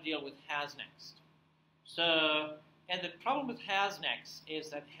out how to deal with has next. So, and the problem with has next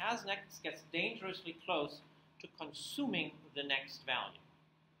is that has next gets dangerously close to consuming the next value.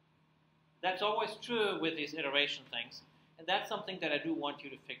 That's always true with these iteration things, and that's something that I do want you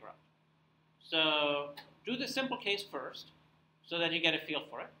to figure out. So do the simple case first, so that you get a feel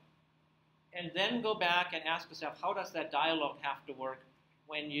for it, and then go back and ask yourself, how does that dialogue have to work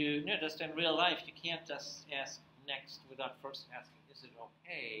when just in real life, you can't just ask next without first asking, is it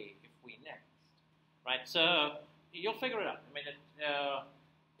okay if we next, right? So you'll figure it out. I mean,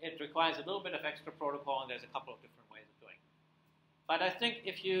 it requires a little bit of extra protocol, and there's a couple of different ways of doing it. But I think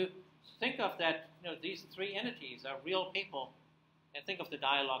if you think of that, these three entities are real people, and think of the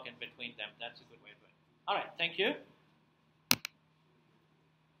dialogue in between them, that's a good way of doing it. All right, thank you.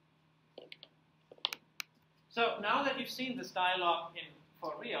 So now that you've seen this dialogue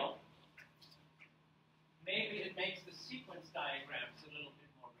for real, maybe it makes the sequence diagrams a little bit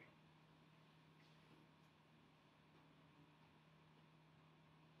more real.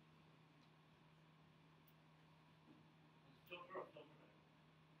 Filter or filter.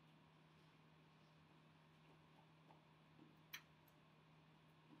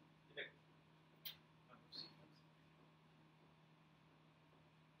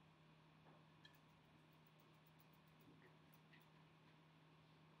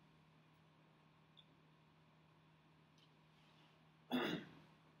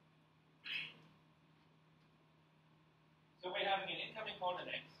 So we're having an incoming call to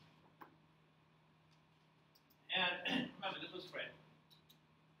next. And remember, this was Fred.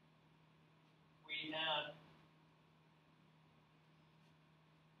 We had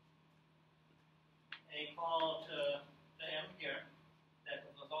a call to him here that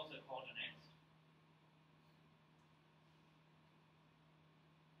was also a call to next.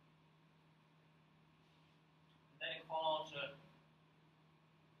 And then a call to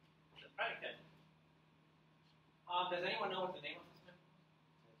the predicate. Does anyone know what the name of this method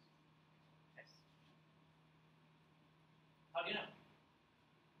was? Yes. How do you know?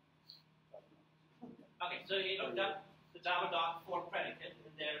 Okay, so you looked up the Java doc for predicate,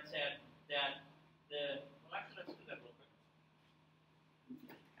 and there it said that well, actually, let's do that real quick.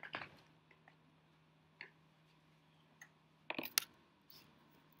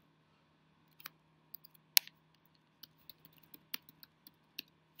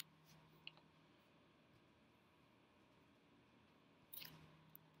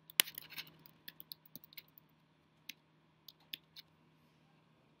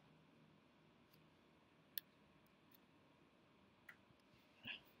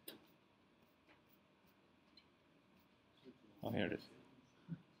 Oh, here it is.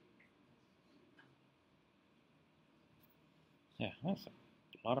 Yeah, that's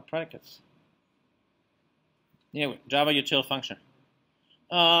a lot of predicates. Yeah, Java util function.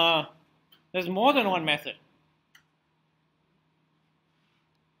 There's more than one method.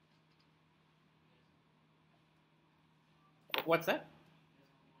 What's that?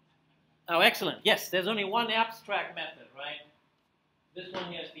 Oh, excellent. Yes, there's only one abstract method, right? This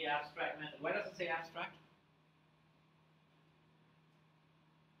one here is the abstract method. Why does it say abstract?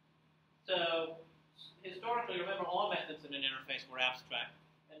 So, historically, remember all methods in an interface were abstract.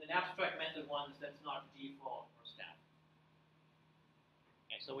 And an abstract method one that's not default or static.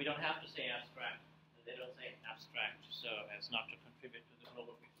 Okay, so we don't have to say abstract. They don't say abstract so as not to contribute to the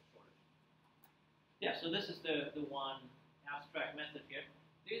global pixel shortage. Yeah, so this is the one abstract method here.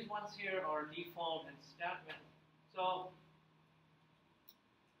 These ones here are default and stat method. So,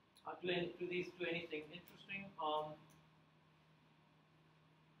 do these do anything interesting?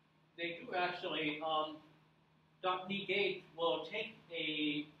 They do actually. .negate will take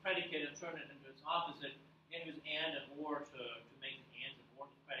a predicate and turn it into its opposite and use and or to make an and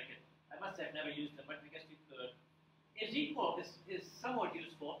or predicate. I must say I've never used them, but I guess you could. Is equal is somewhat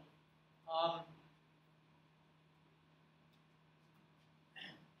useful.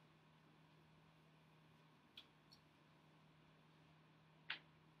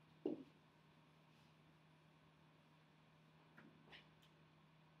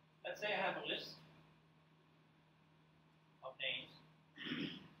 Let's say I have a list of names.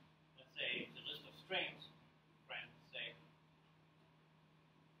 Let's say it's a list of strings, friends, say.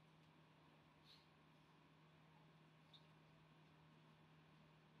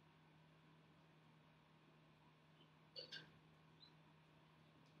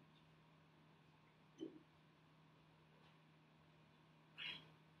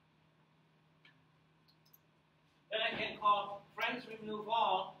 Then I can call friends remove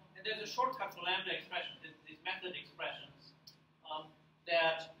all, and there's a shortcut for lambda expressions, these method expressions,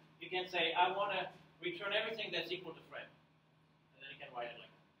 that you can say, I want to return everything that's equal to Fred. And then you can write it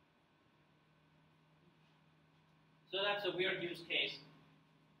like that. So that's a weird use case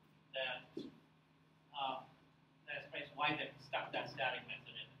that that explains why they stuck that static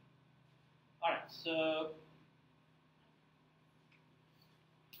method in. All right, so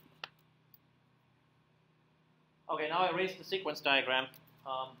okay, now I erased the sequence diagram.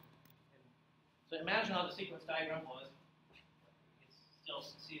 So imagine how the sequence diagram was. You can still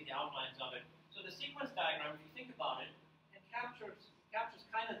see the outlines of it. So the sequence diagram, if you think about it, it captures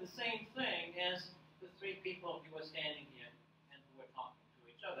kind of the same thing as the three people who were standing here and who were talking to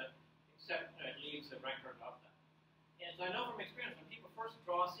each other, except it leaves a record of that. And so I know from experience, when people first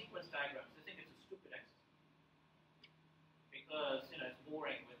draw sequence diagrams, they think it's a stupid exercise because it's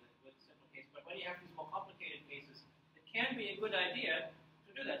boring with simple cases. But when you have these more complicated cases, it can be a good idea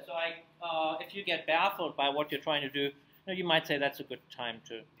to do that. So if you get baffled by what you're trying to do, you might say that's a good time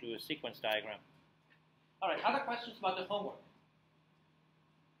to do a sequence diagram. All right, other questions about the homework?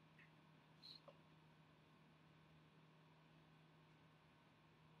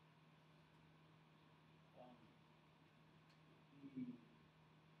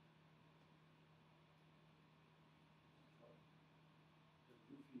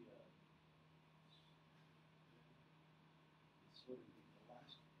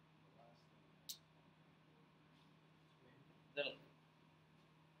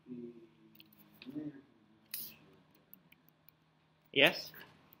 Yes?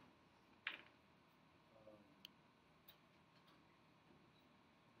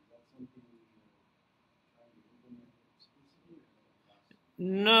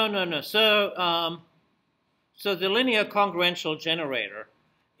 No. So the linear congruential generator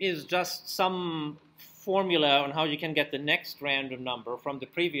is just some formula on how you can get the next random number from the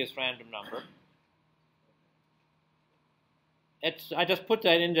previous random number. I just put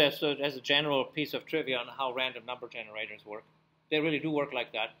that in there so as a general piece of trivia on how random number generators work. They really do work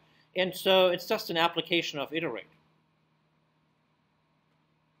like that. And so it's just an application of iterate.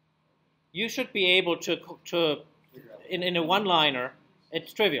 You should be able to in a one-liner,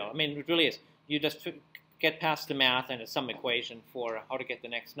 it's trivial. I mean, it really is. You just get past the math and it's some equation for how to get the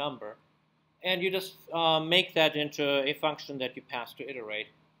next number. And you just make that into a function that you pass to iterate.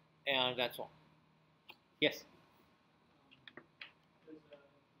 And that's all. Yes?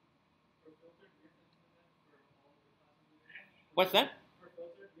 What's that?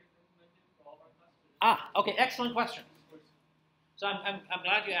 Okay, excellent question. So I'm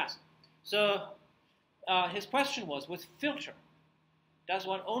glad you asked. So his question was, with filter, does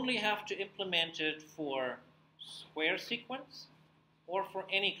one only have to implement it for square sequence or for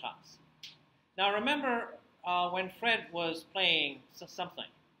any class? Now remember when Fred was playing something,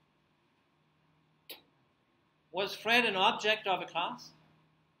 was Fred an object of a class?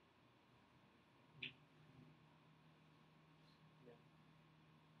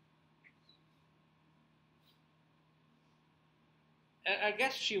 I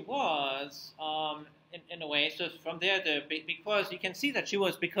guess she was in a way. So from there, because you can see that she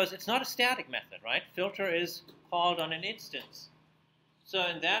was, because it's not a static method, right? Filter is called on an instance. So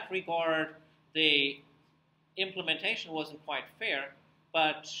in that regard, the implementation wasn't quite fair.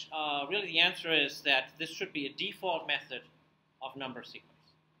 But really, the answer is that this should be a default method of number sequence.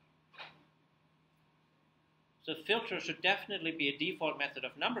 So filter should definitely be a default method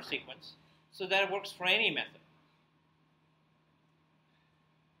of number sequence, so that it works for any method.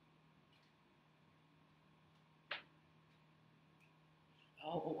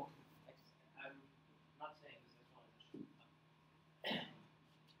 Oh, I'm not saying this is one issue.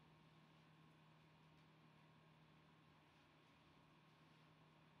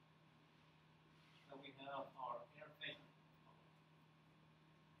 So we have our interface.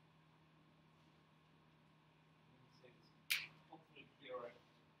 Hopefully clearer.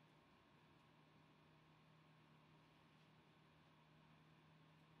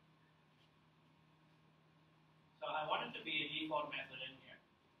 So I want it to be a default method in here.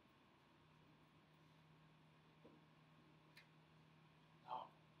 Now,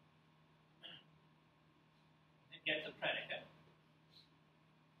 it gets a predicate.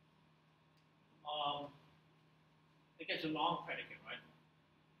 It gets a long predicate, right?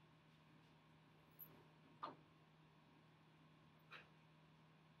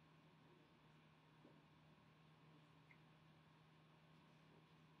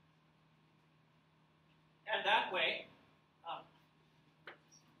 And that way,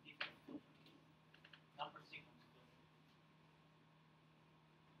 number sequence.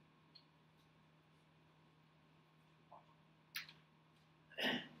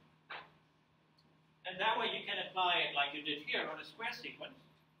 And that way you can apply it like you did here on a square sequence,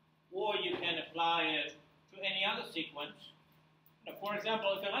 or you can apply it to any other sequence. Now, for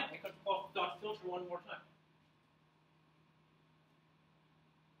example, if I like, I could dot filter one more time.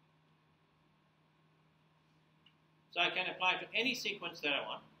 So I can apply it to any sequence that I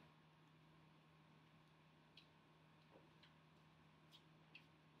want.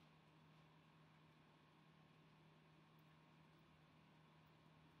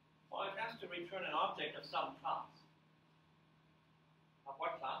 Well, it has to return an object of some class. Of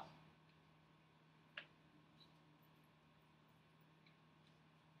what class?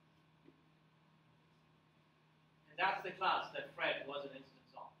 And that's the class that Fred was an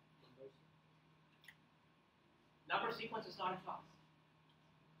instance of. Number sequence is not a class.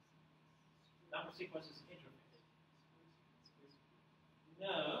 Number sequence is interface.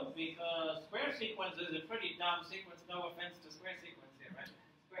 No, because square sequence is a pretty dumb sequence. No offense to square sequence here, right?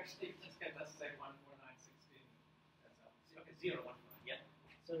 Square sequence can just say 1, 4, 9, 16. That's all. Okay, 0, 1, 4, 9. Yeah.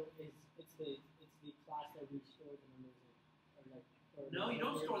 So it's the class that we store the numbers in, or like. Or No, you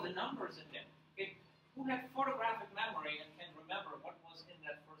don't store the numbers in there. Okay. Who had photographic memory and can remember what was in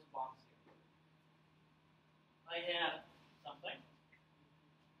that first box here? I had something.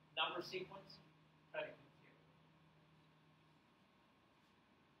 Number sequence, predicate.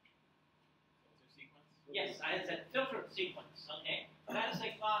 Yes, I had said filtered sequence, okay? That is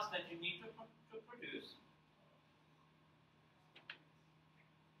a class that you need to produce.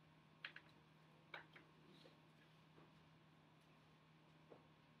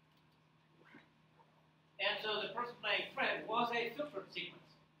 And so the person playing Fred was a filtered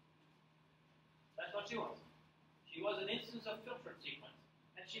sequence. That's what she was. She was an instance of filtered sequence.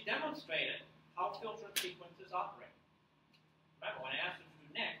 And she demonstrated how filtered sequences operate. Remember, when I asked her to do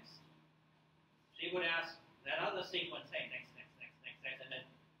next, she would ask that other sequence, hey, next, and then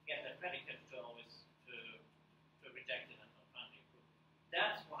get the predicate to always to reject it and finally approve.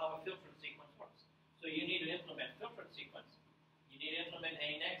 That's how a filtered sequence works. So you need to implement filtered sequence. You need to implement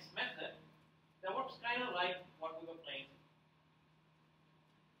a next method that works kind of like what we were playing.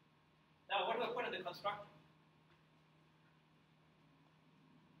 Now, what do I put in the constructor?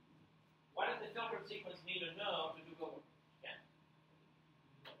 What does the filtered sequence need to know to do good work? Yeah.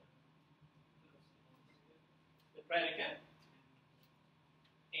 The predicate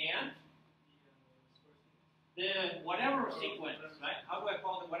and the whatever sequence, right? How do I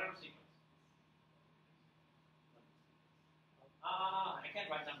call the whatever sequence? I can't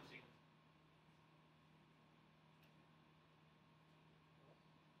write number sequence.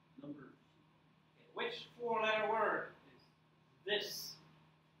 Number. Which four-letter word is this?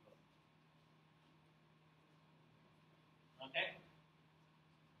 Okay.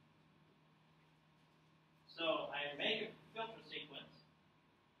 So I make a filter sequence,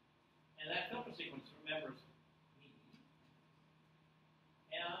 and that filter sequence remembers me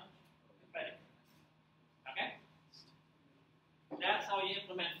and the predicate. Okay? That's how you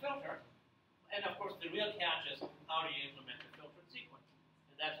implement filter. And of course, the real catch is how do you implement the filtered sequence?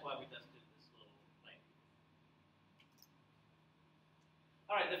 that's why we just did this little thing.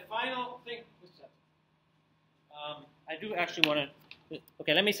 All right, the final thing. I do actually want to.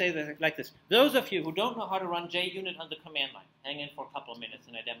 Okay, let me say this like this. Those of you who don't know how to run JUnit on the command line, hang in for a couple of minutes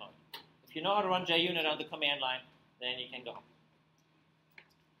and I demo it. If you know how to run JUnit on the command line, then you can go.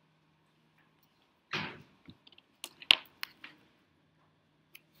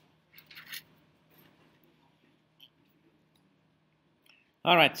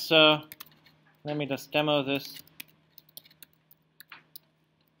 All right, so let me just demo this.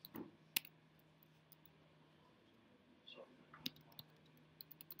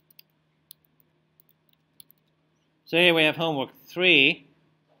 So here we have homework 3.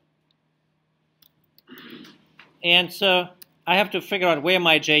 And so I have to figure out where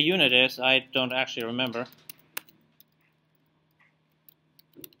my JUnit is. I don't actually remember.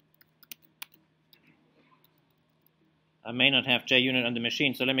 I may not have JUnit on the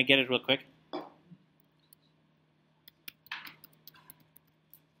machine, so let me get it real quick.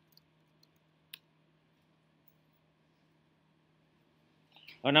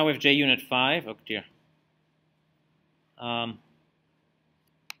 Oh, now we have JUnit 5. Oh, dear.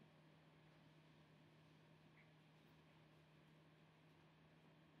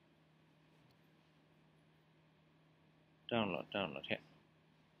 Download here.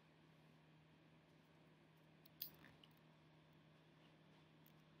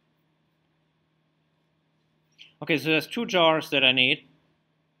 Okay, so there's 2 jars that I need.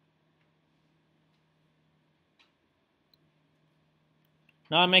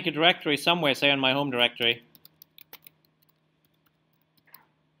 Now I'll make a directory somewhere, say on my home directory.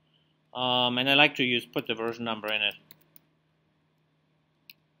 And I like to put the version number in it.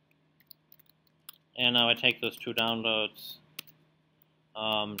 And now I take those 2 downloads.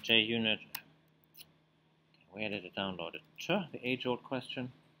 JUnit. Where did it download it? Sure, the age-old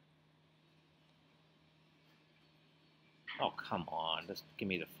question. Oh, come on. Just give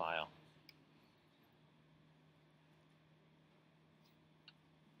me the file.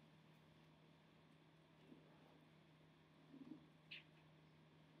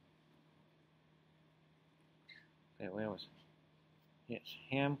 Okay, where was it? Yes,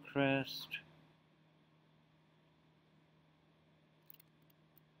 Hamcrest.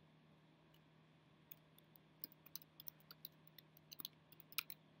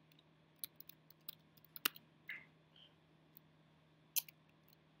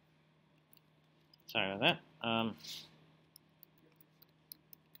 Sorry about that.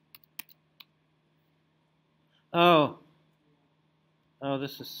 Oh,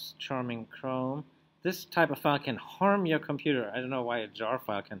 this is charming Chrome. This type of file can harm your computer. I don't know why a jar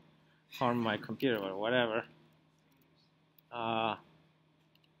file can harm my computer or whatever. All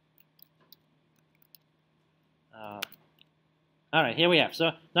right, here we have.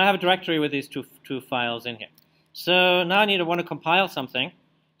 So now I have a directory with these two files in here. So now I want to compile something.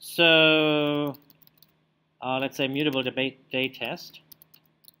 So let's say mutable day test.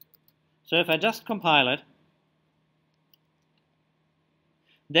 So if I just compile it,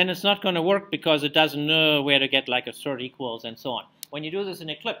 then it's not going to work because it doesn't know where to get like assert equals and so on. When you do this in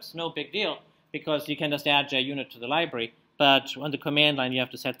Eclipse, no big deal because you can just add JUnit to the library. But on the command line, you have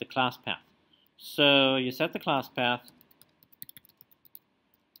to set the class path. So you set the class path.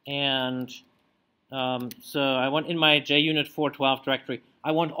 And so I want in my JUnit 412 directory,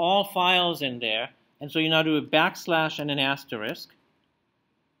 I want all files in there. And so you now do a backslash and an asterisk.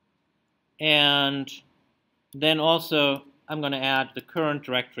 And then also, I'm going to add the current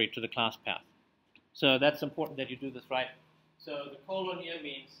directory to the class path. So that's important that you do this right. So the colon here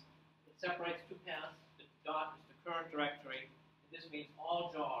means it separates 2 paths. The dot is the current directory. This means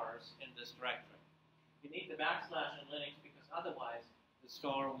all jars in this directory. You need the backslash in Linux because otherwise the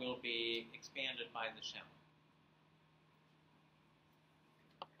store will be expanded by the shell.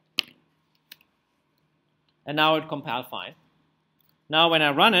 And now it compiled fine. Now when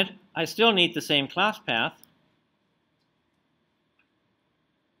I run it, I still need the same class path.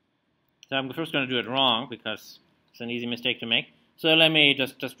 So I'm first going to do it wrong because it's an easy mistake to make. So let me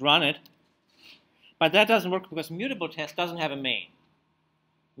just run it. But that doesn't work because mutable test doesn't have a main.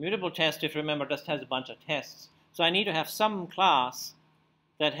 Mutable test, if you remember, just has a bunch of tests. So I need to have some class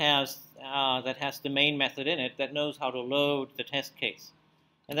that has the main method in it that knows how to load the test case.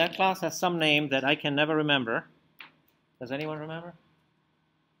 And that class has some name that I can never remember. Does anyone remember?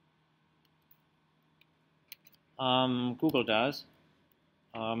 Google does.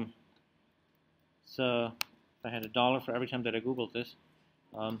 So if I had $1 for every time that I Googled this,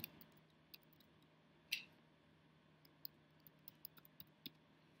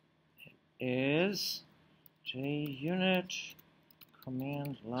 it is JUnit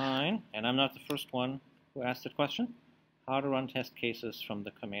command line, and I'm not the first one who asked that question, how to run test cases from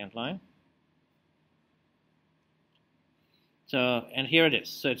the command line. So, and here it is.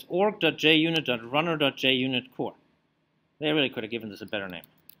 So it's org.junit.runner.junit core. They really could have given this a better name.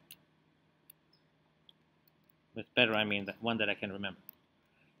 With better, I mean one that I can remember.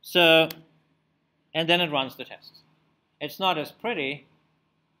 So, and then it runs the tests. It's not as pretty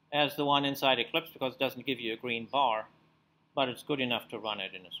as the one inside Eclipse because it doesn't give you a green bar, but it's good enough to run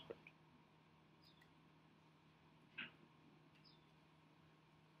it in a script.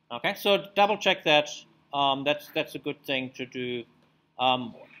 Okay, so double check that. That's a good thing to do.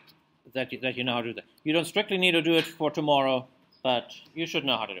 That you know how to do that. You don't strictly need to do it for tomorrow, but you should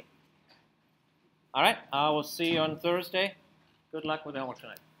know how to do it. All right, I will see you on Thursday. Good luck with the homework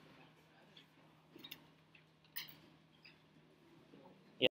tonight.